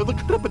to have another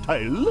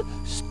CrypTile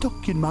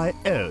stuck in my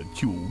air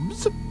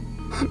tubes.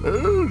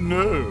 Oh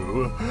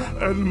no,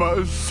 and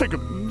my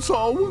segments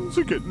are once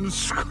again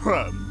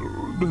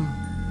scrambled.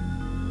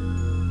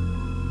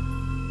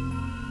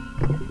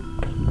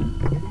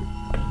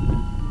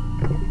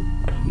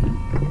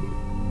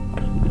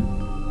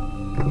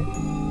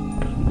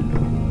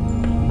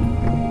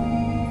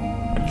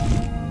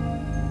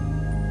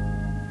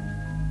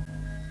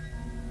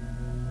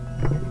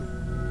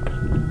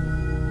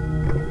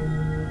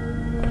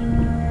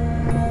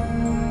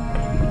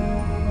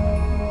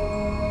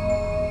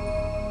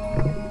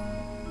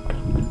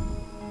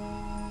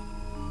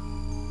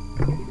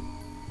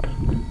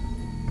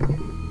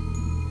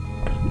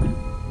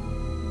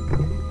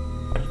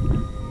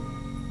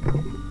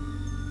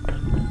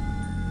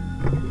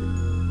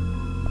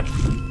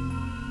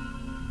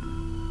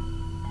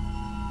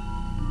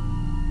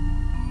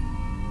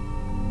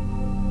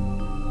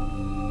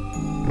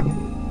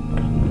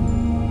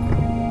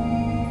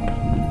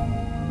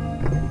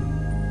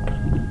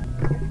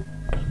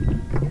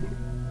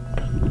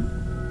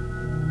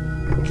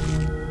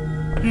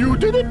 You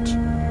did it!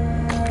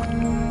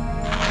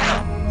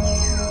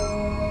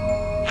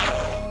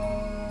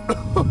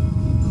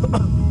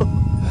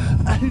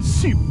 I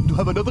seem to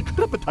have another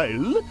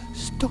CrypTile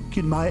stuck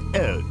in my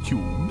air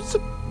tubes.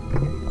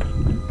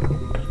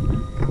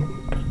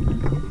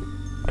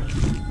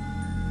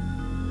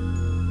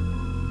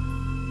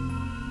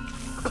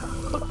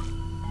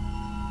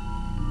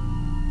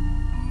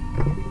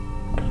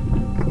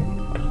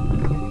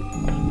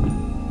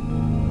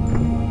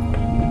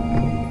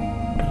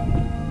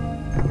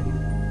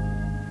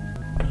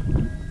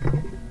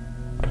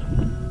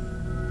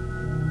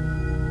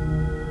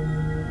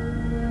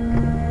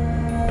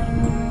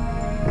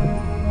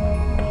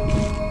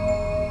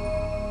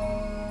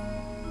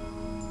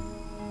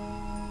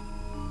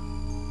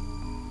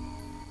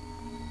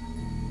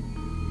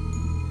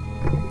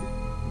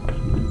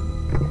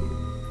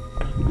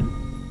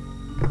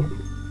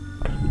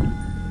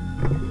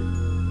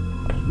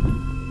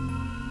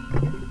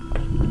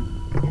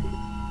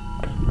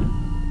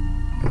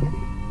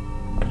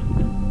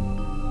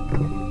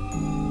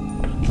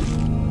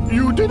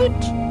 You did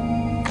it!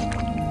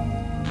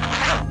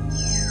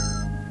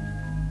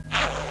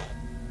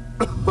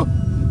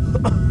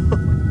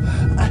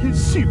 I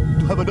seem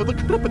to have another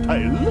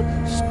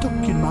CrypTile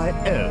stuck in my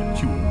air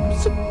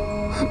tubes.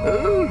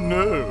 Oh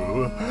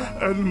no,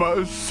 and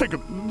my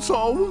segments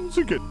are once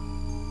again...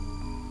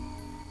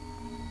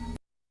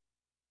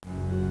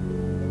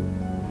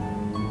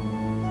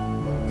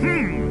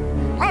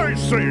 I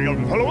say,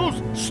 young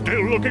fellows,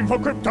 still looking for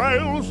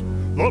CrypTiles?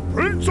 The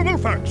principal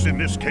facts in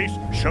this case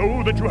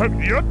show that you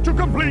have yet to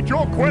complete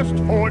your quest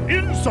for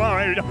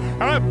inside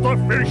at the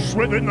fish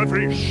within the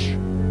fish.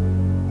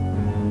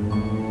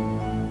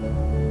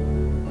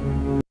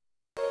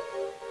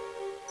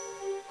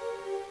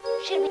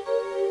 Should we...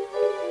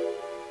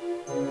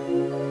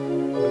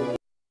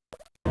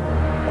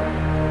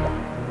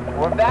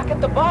 We're back at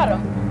the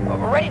bottom.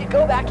 We're ready to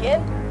go back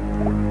in?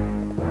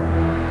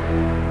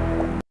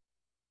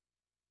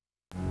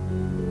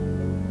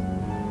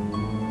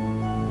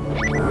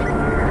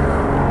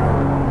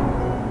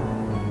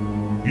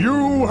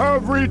 You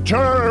have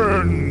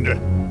returned,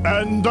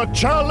 and the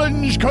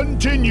challenge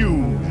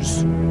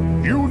continues.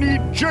 You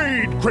need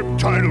jade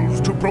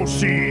CrypTiles to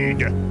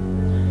proceed.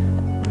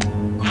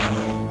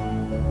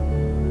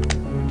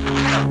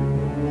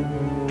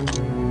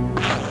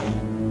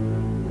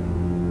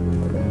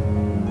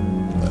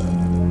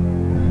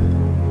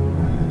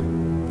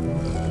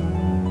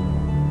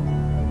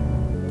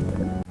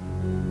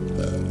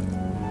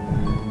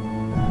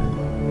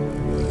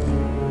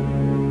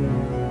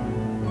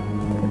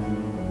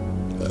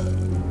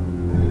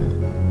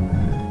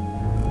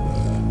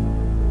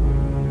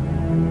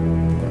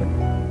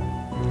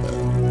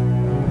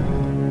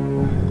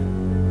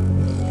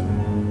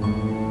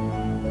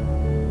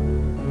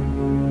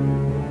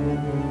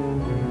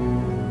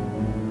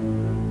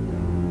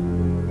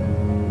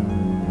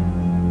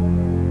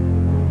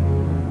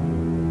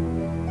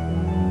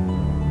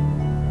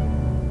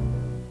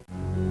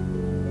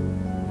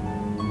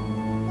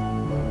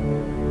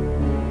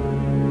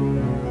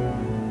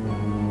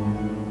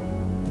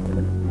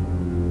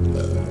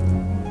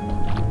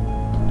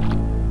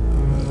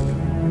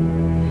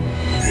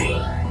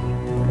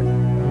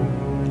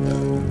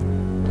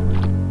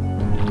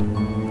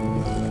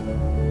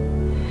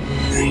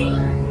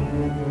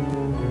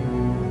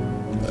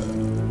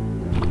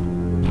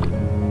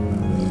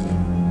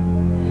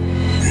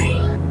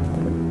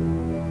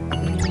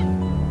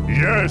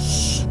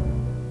 Yes!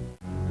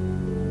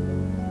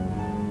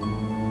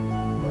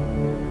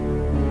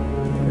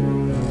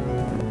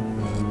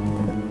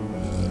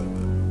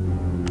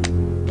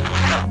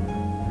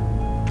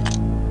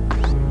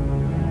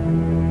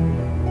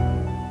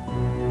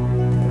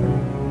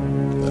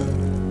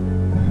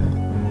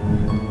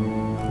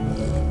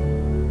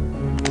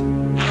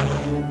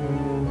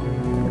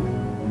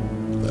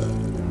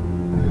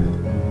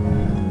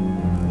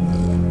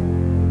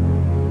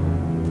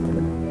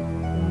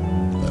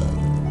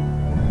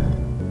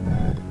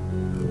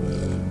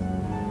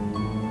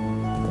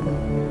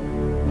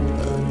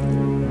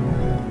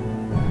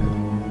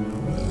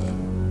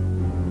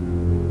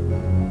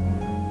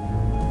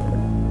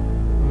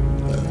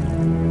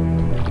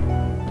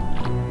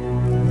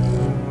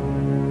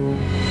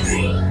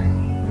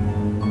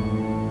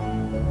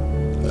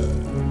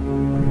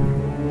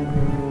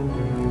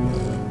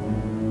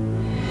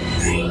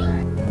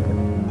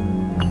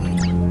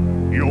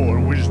 Your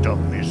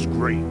wisdom is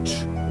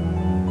great.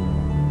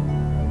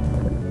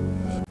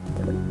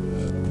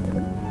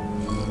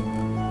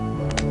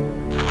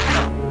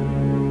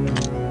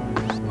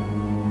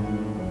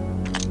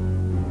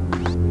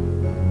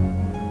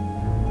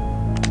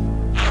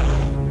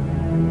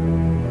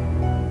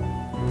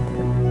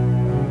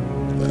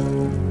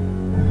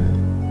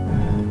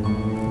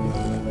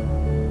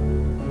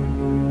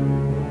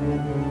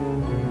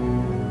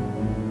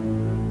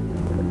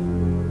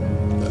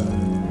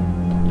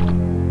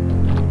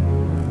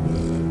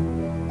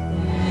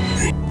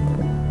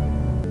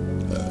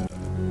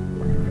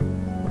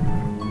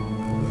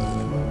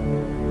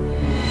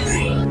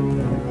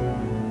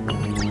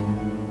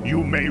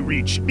 You may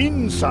reach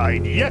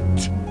inside yet.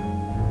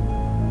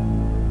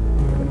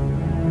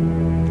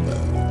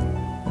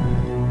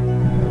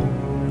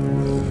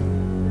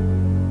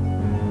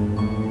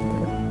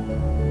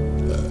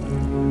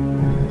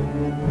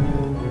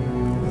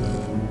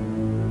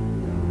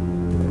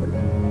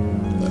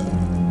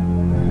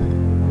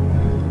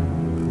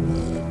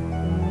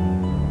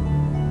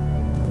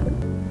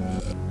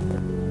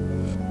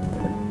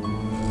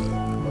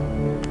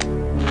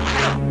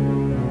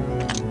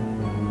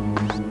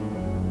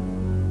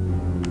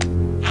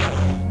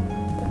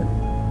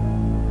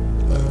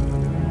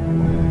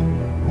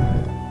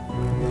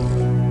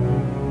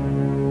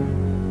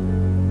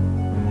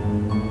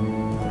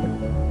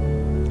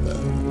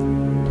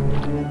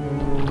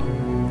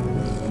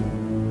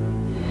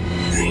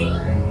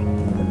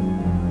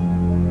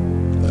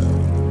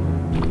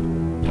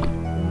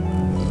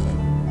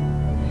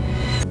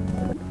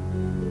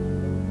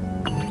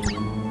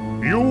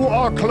 You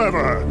are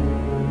clever.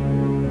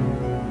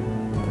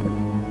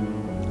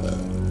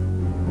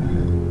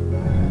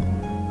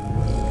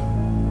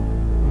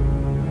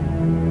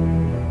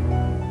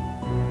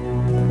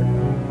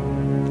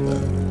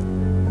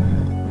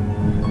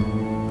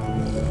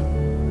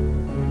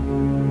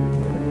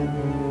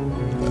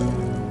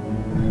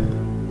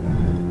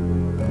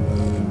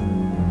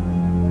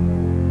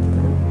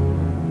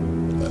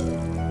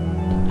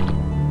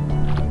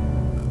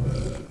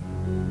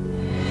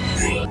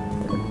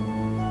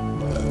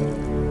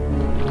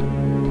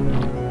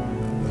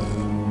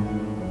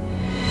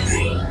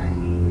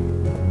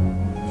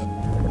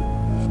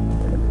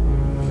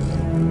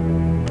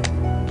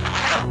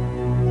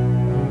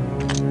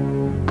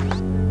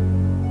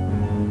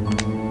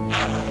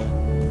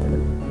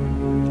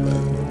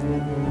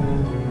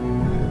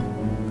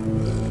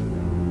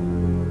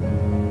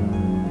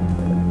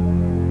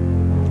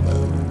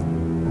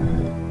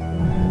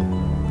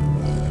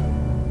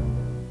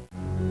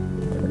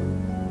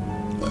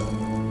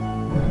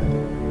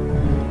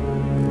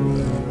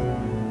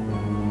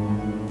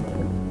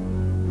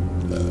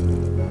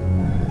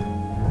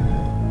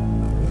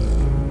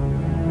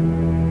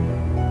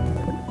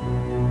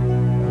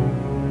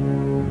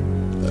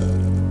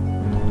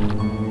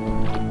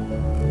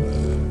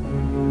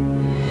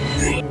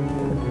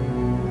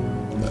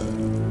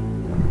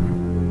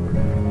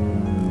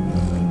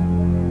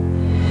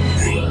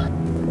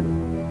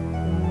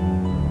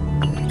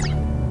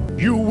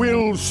 You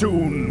will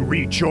soon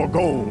reach your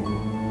goal.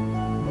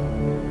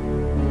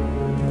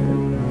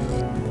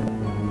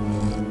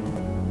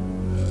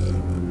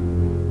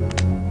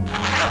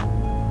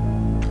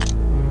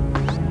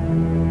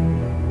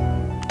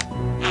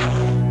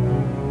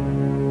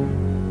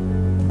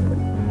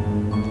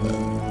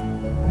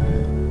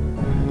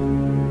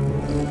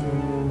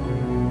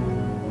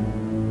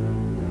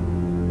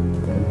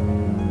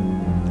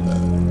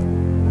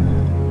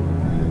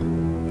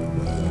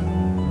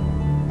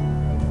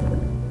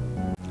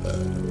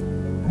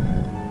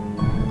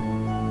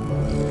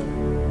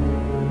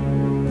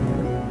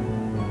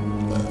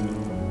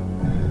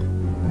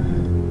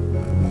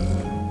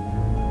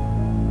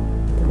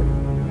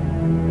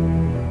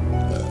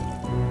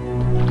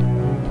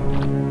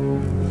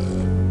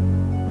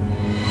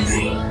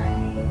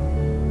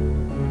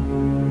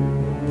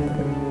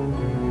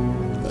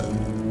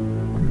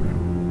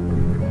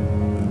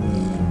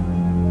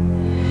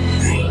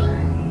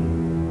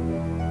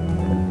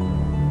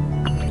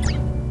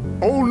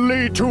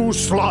 Only 2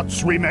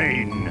 slots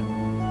remain.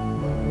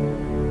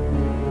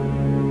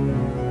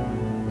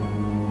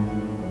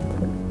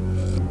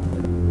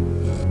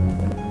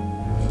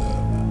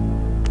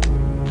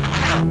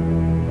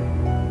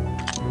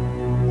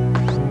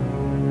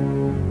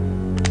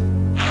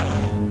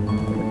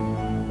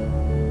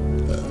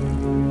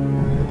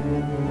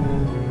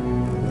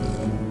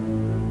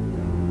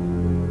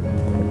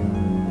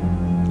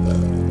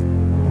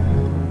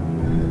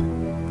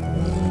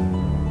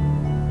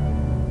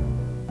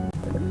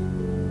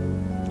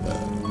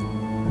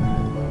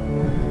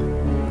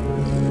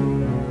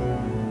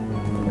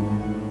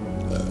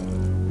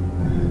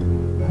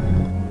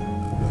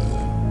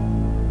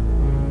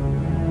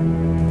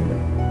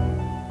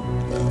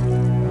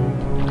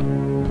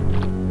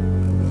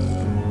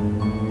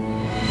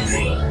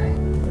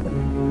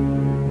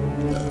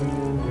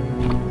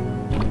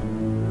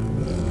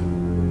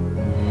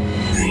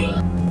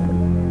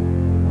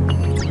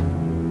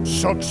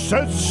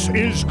 Success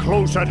is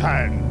close at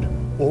hand,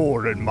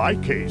 or in my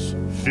case,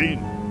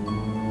 thin.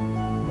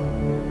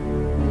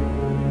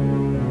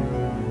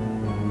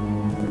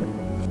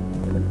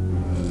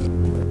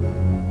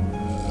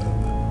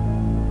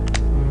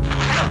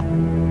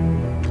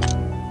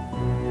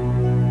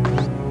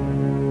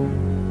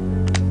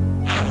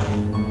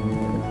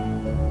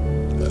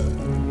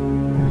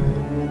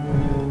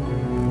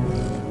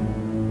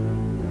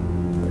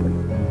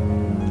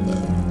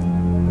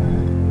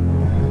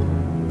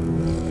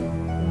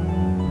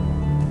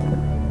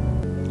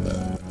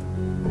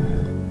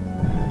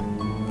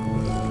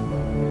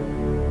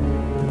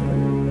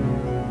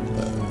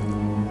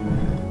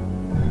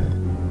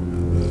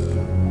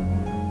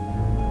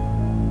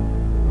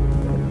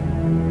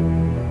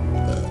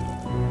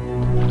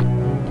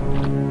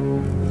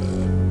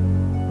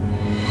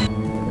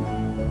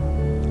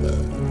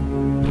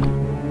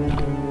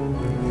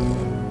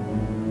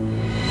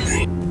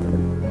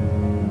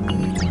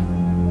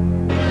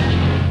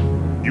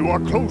 You are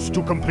close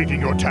to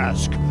completing your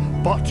task,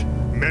 but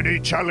many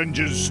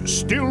challenges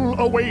still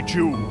await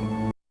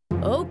you.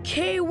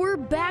 Okay, we're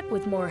back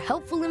with more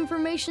helpful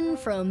information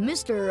from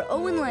Mr.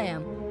 Owen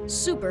Lamb,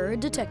 super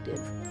detective.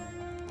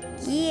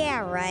 Yeah,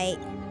 right.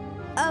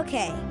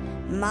 Okay,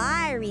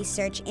 my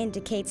research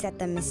indicates that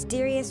the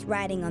mysterious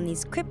writing on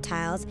these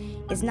CrypTiles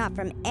is not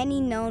from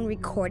any known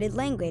recorded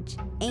language,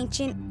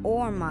 ancient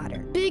or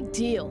modern. Big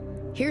deal.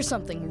 Here's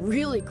something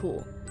really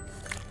cool.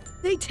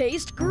 They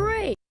taste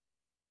great.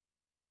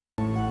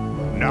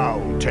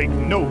 Now take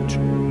note.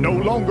 No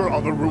longer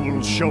are the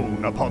rules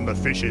shown upon the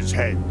fish's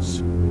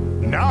heads.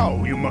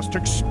 Now you must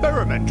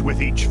experiment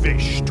with each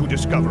fish to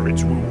discover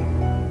its rule.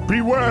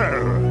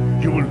 Beware!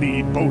 You will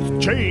need both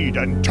jade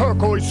and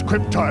turquoise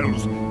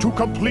CrypTiles to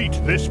complete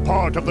this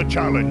part of the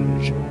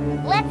challenge.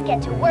 Let's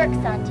get to work,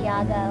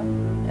 Santiago.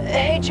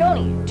 Hey,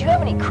 Joni, do you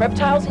have any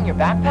CrypTiles in your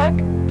backpack?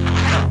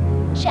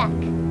 Check.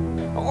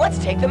 Let's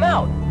take them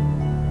out.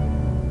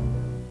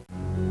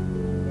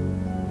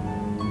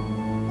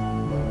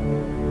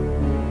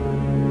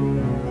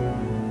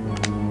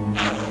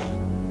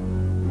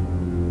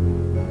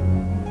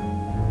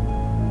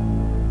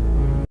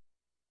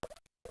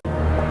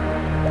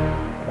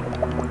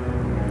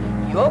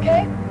 You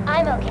okay?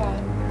 I'm okay.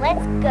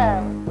 Let's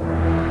go.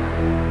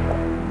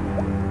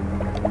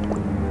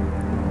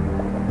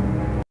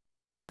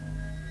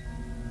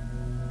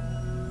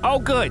 Oh,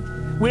 good.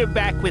 We're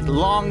back with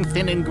long,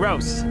 thin, and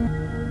gross.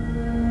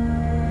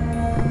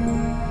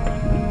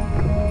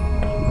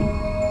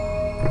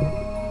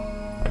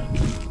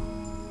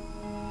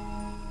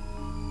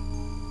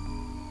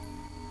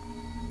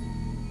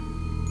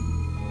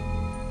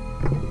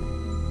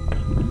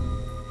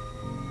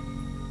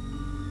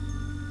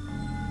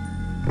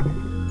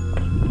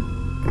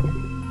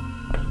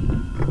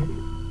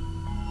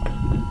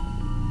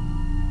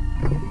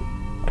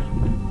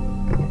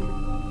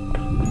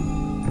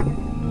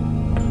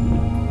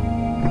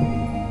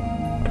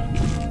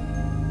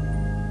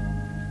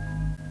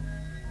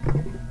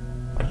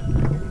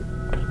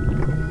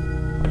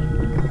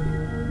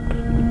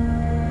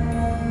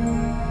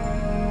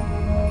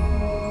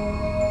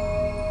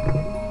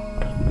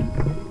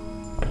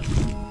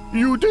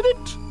 You did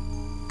it!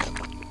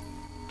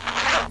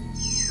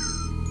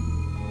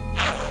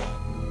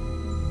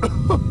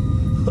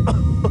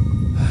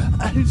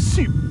 I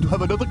seem to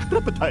have another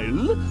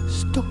CrypTile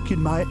stuck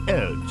in my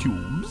air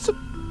tubes.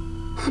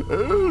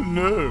 Oh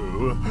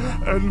no,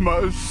 and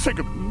my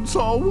segments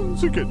are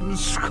once again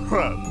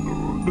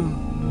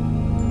scrambled.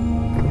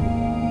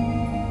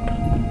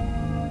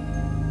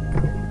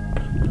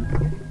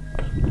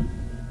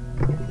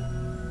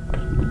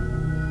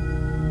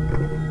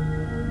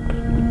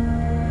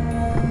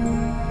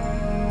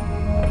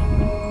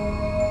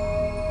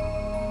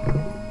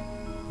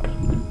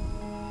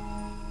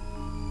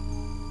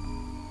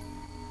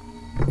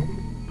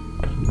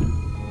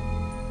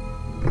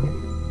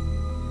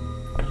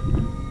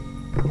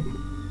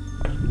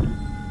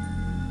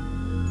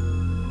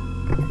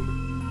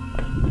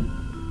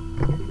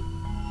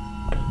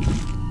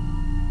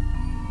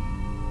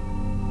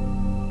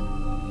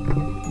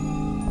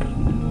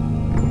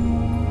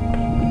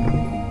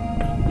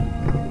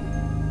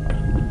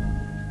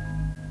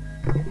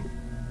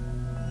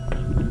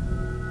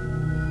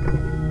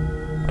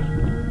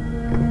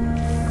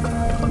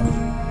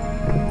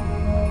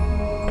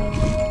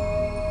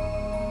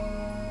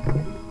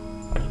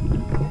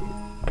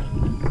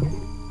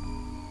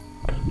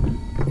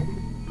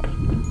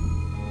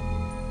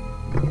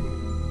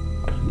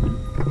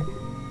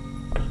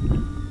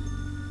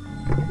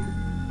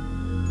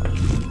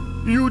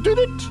 You did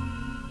it!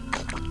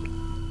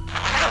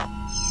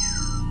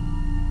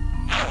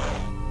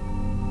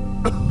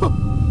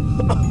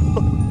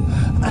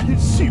 I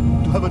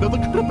seem to have another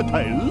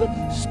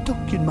CrypTile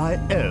stuck in my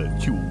air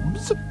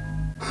tubes.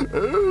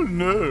 Oh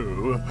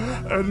no,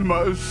 and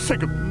my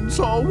segments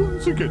are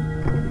once again...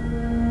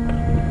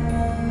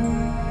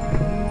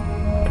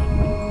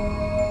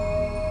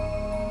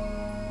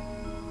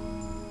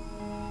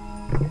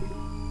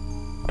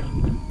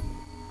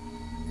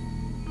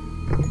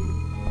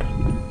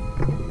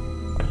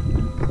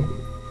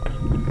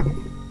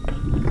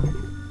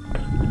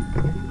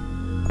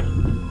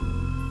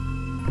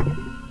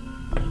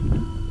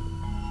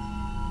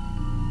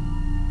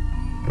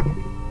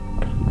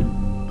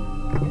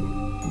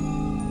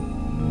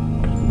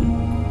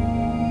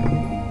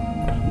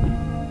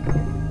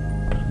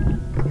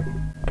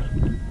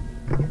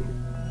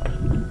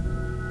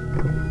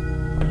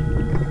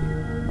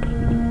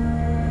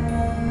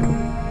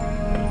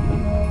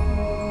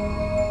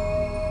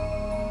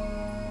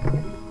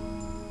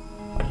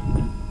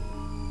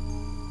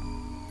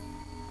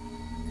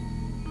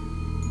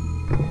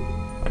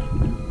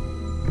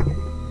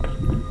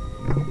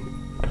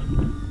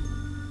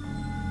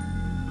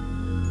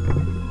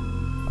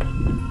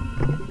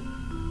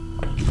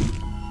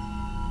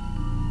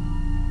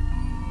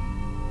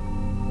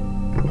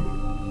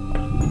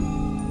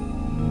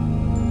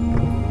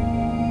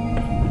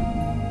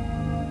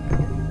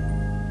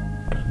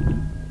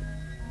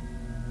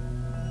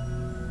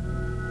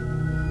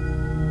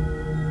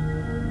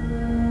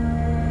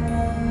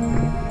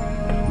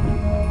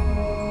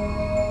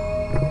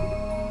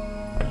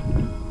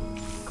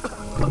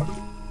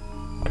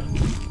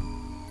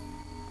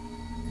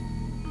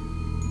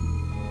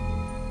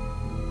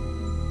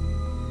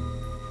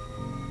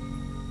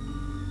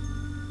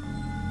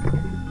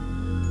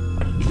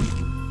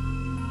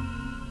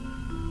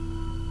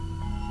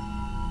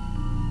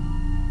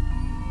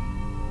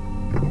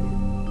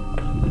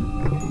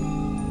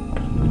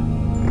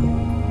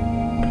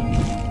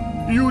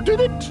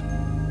 did it!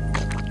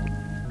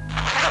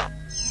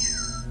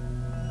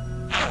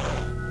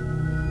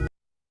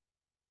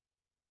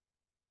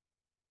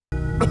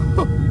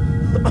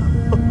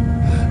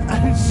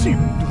 I seem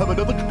to have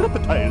another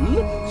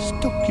CrypTile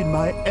stuck in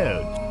my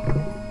air.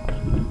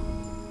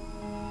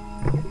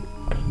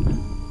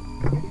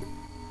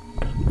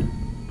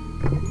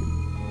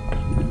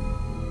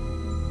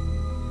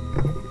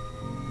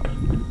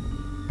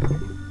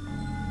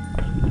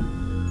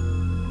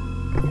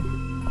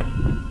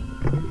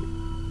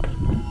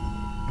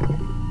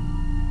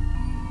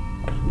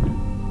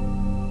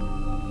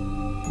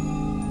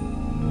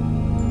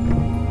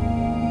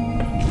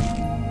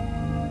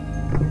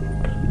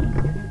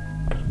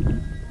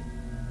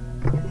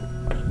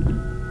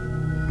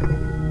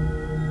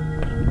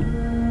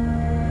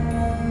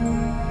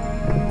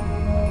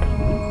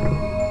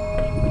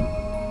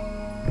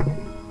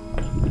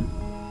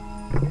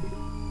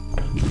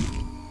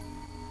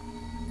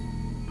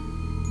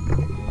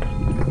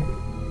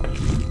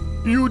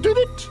 You did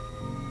it!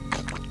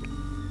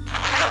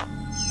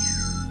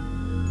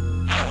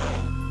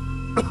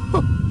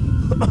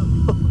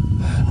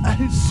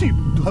 I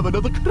seem to have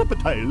another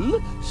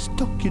CrypTile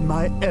stuck in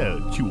my air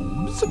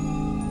tubes.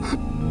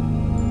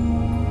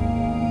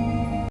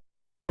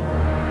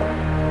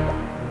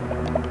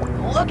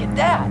 Look at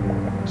that!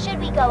 Should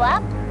we go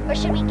up, or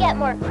should we get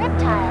more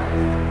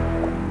CrypTiles?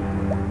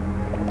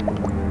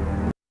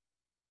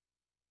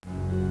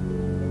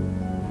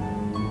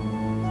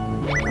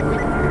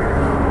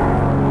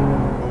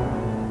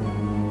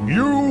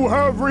 You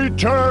have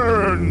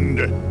returned,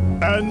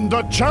 and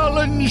the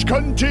challenge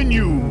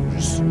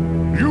continues.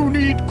 You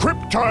need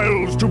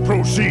CrypTiles to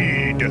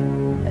proceed.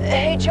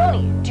 Hey,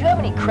 Joni, do you have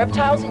any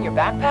CrypTiles in your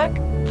backpack?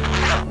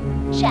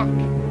 Check.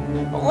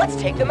 Well, let's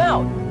take them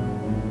out.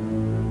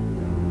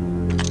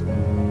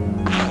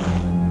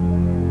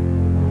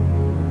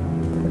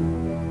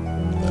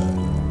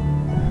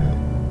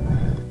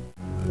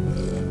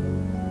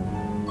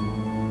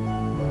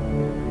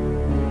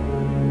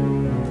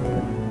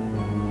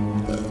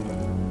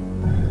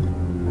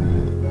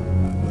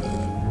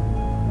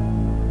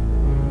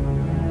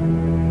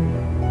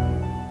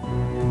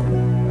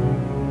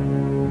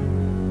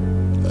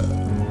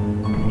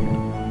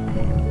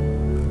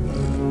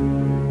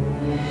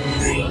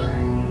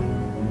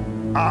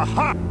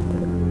 Aha!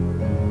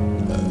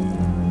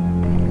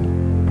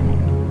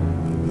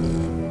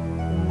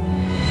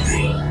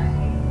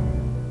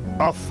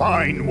 A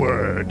fine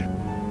word.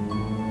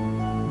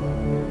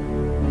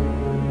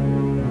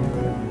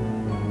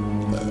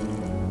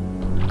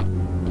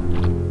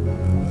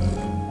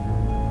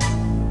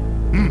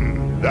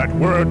 That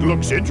word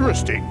looks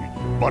interesting,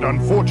 but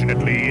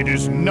unfortunately it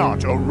is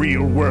not a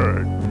real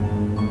word.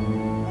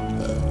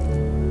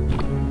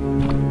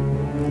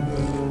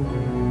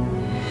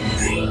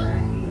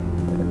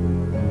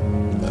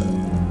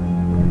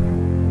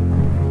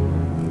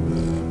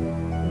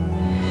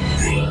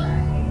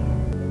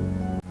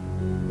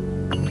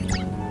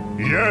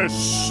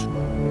 Yes!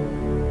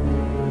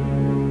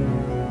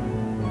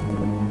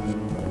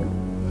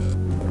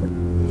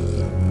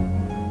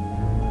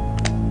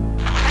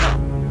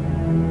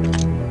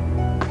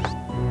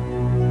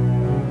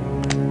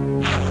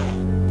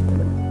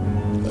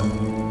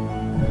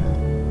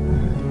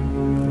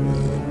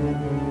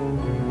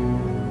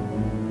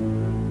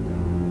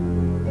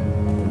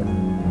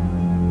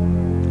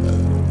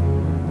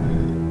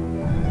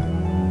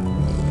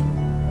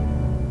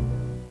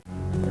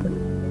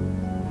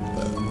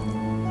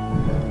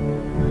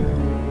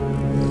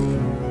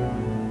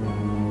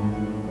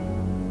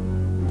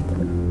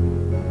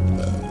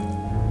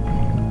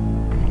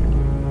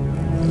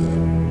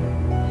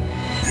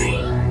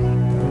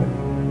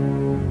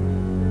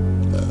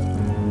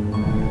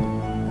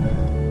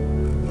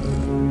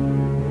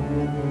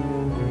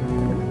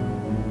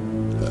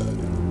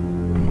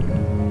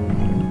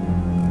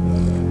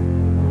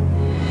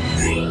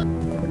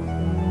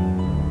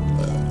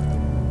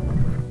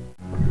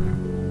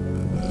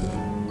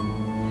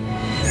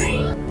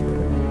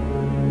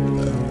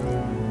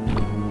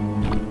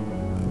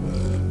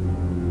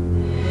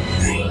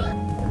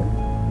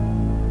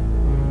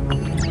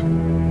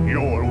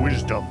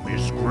 Wisdom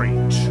is great.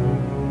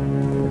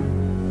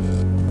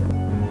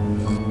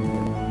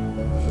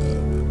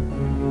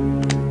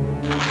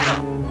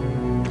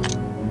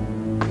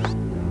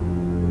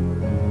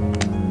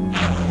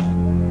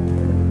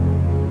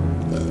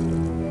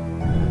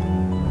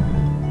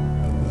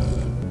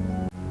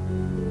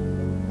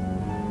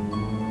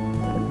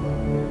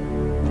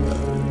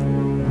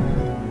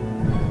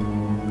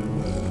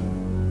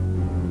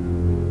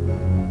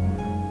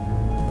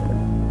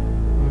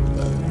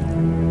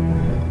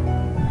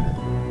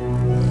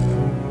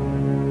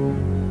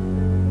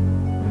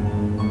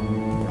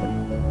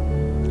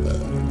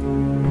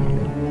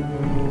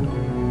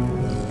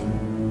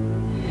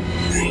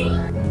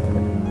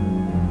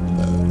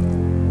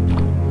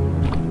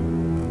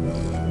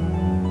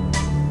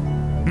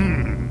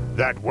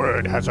 That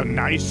word has a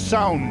nice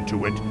sound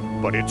to it,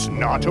 but it's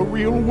not a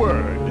real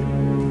word.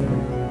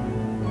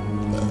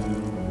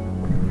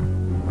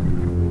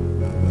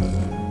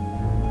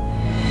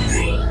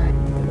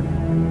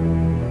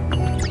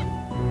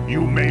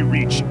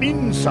 may reach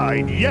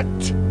inside yet.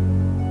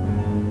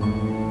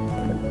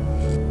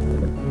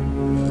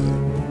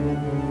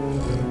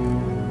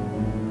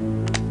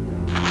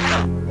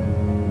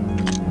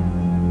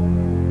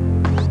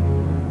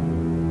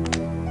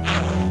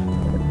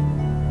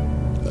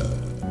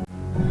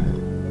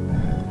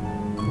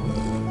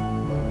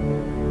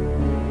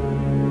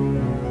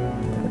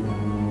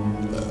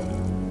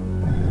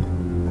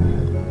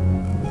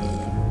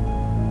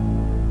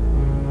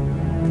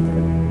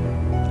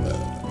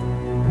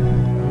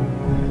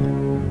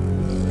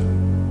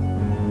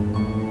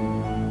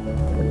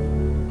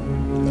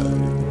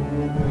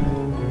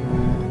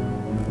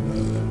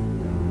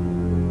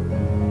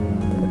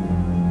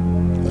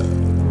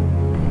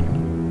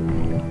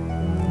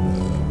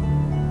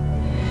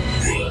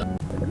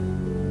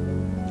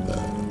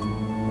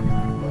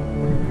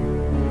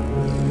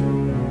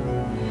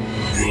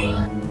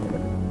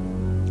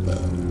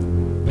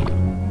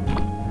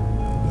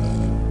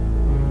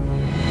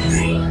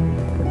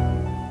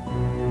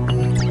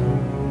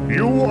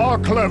 You are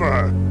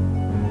clever.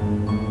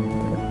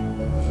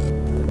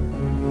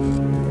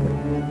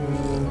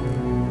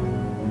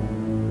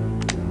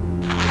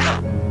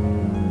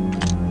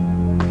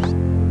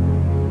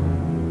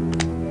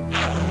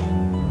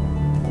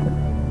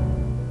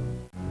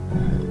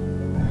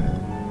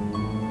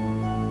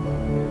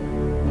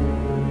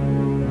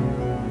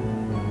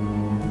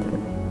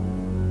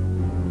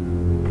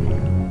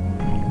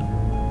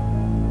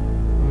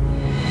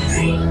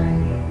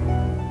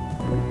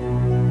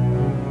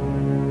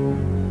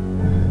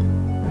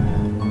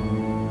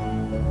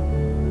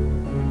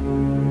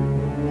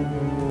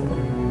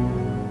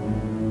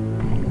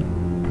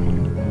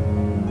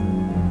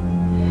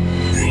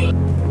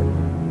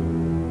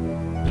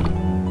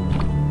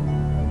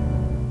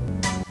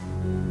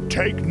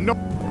 Take no...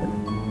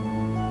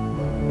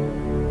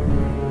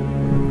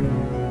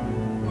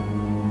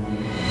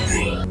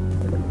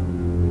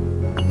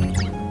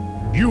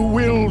 You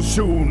will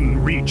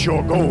soon reach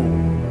your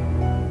goal.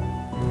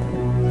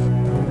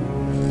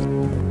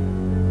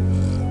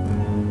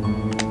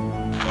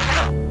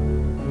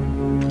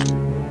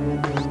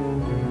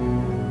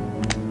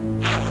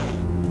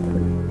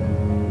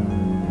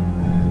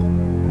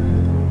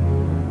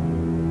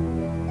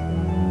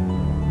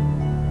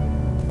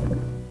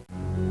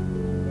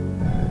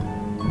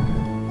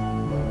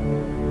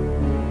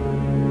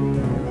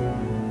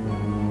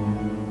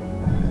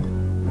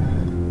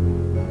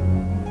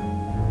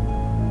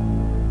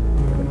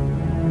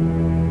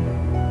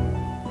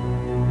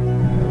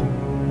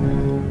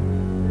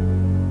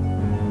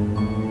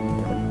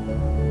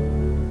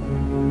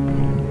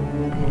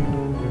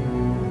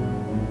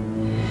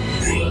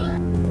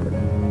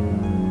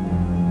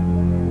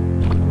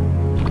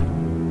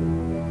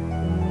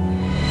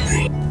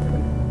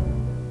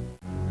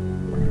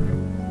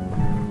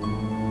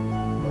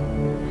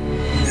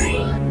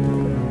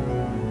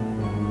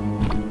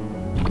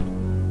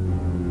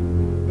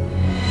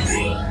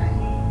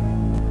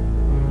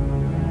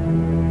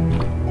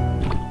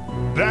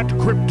 That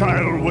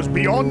CrypTile was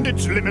beyond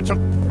its limits of...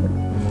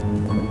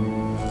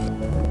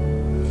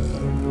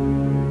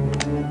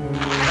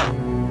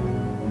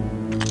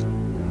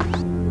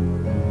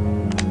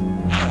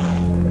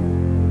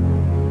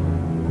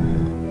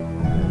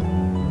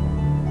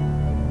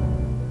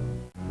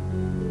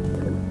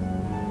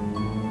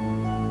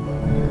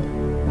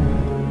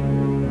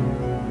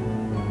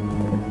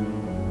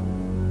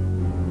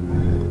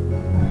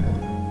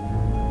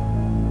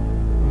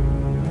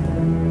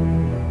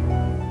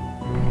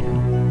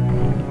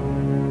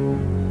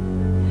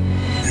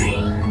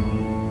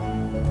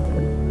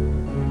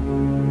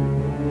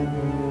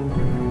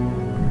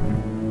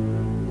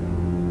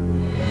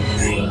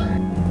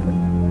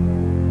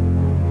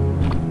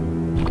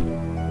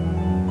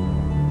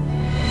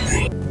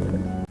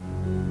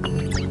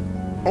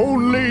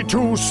 Only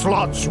 2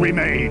 slots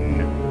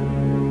remain.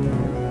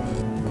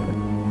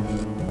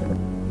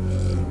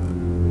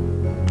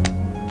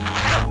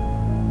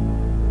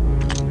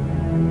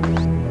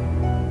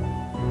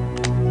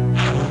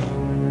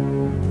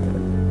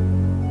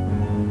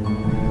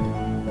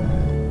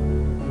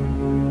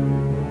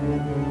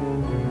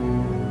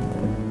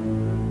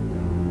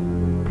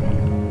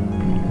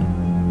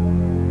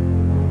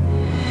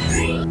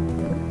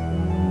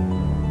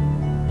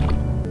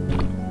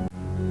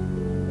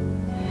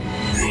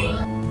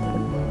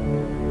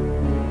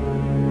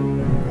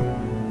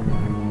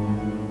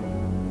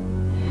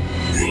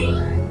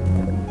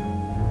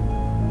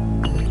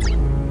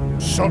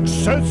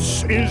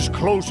 Success is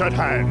close at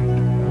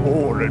hand,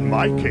 or in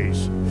my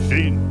case,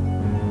 thin.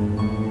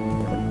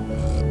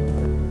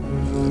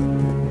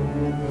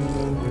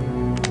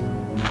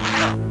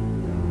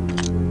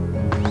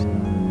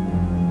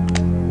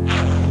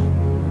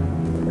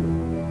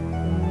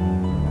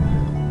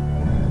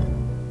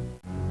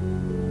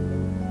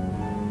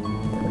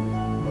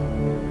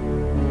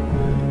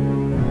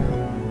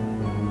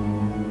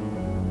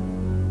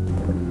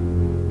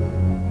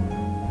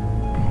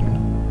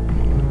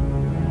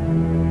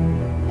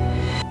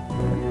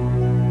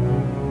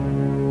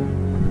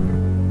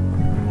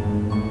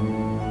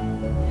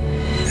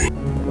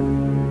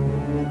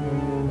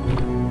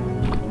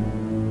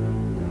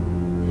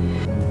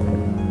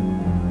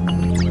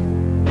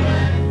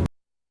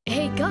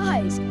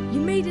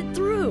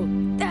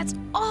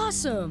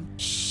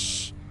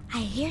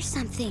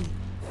 something.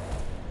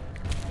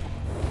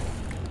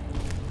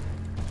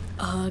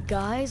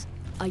 Guys,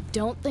 I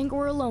don't think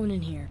we're alone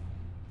in here.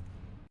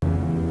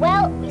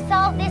 Well, we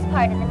solved this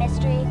part of the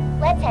mystery.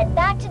 Let's head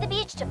back to the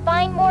beach to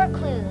find more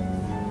clues.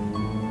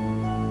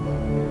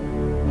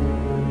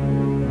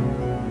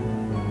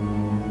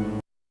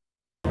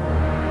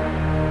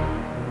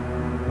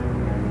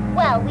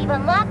 Well, we've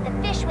unlocked the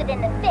fish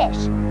within the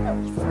fish, but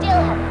we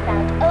still haven't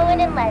found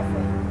Owen and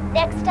Leslie.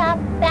 Next stop,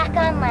 back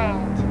on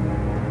land.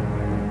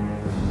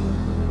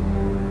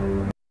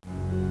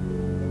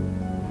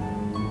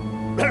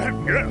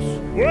 Yes,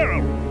 well,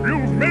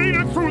 you've made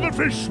it through the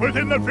fish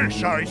within the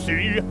fish, I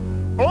see.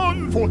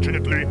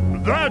 Unfortunately,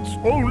 that's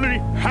only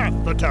half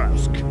the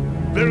task.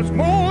 There's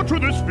more to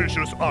this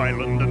vicious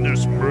island and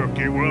this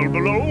murky world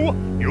below.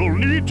 You'll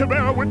need to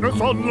bear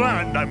witness on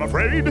land, I'm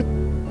afraid.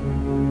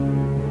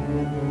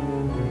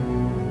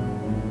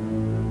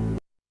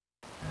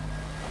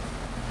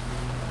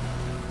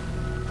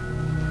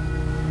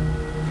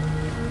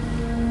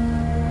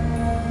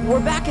 We're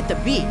back at the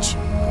beach.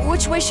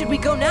 Which way should we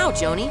go now,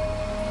 Joni?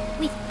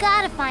 We've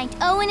got to find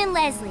Owen and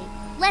Leslie.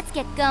 Let's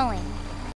get going.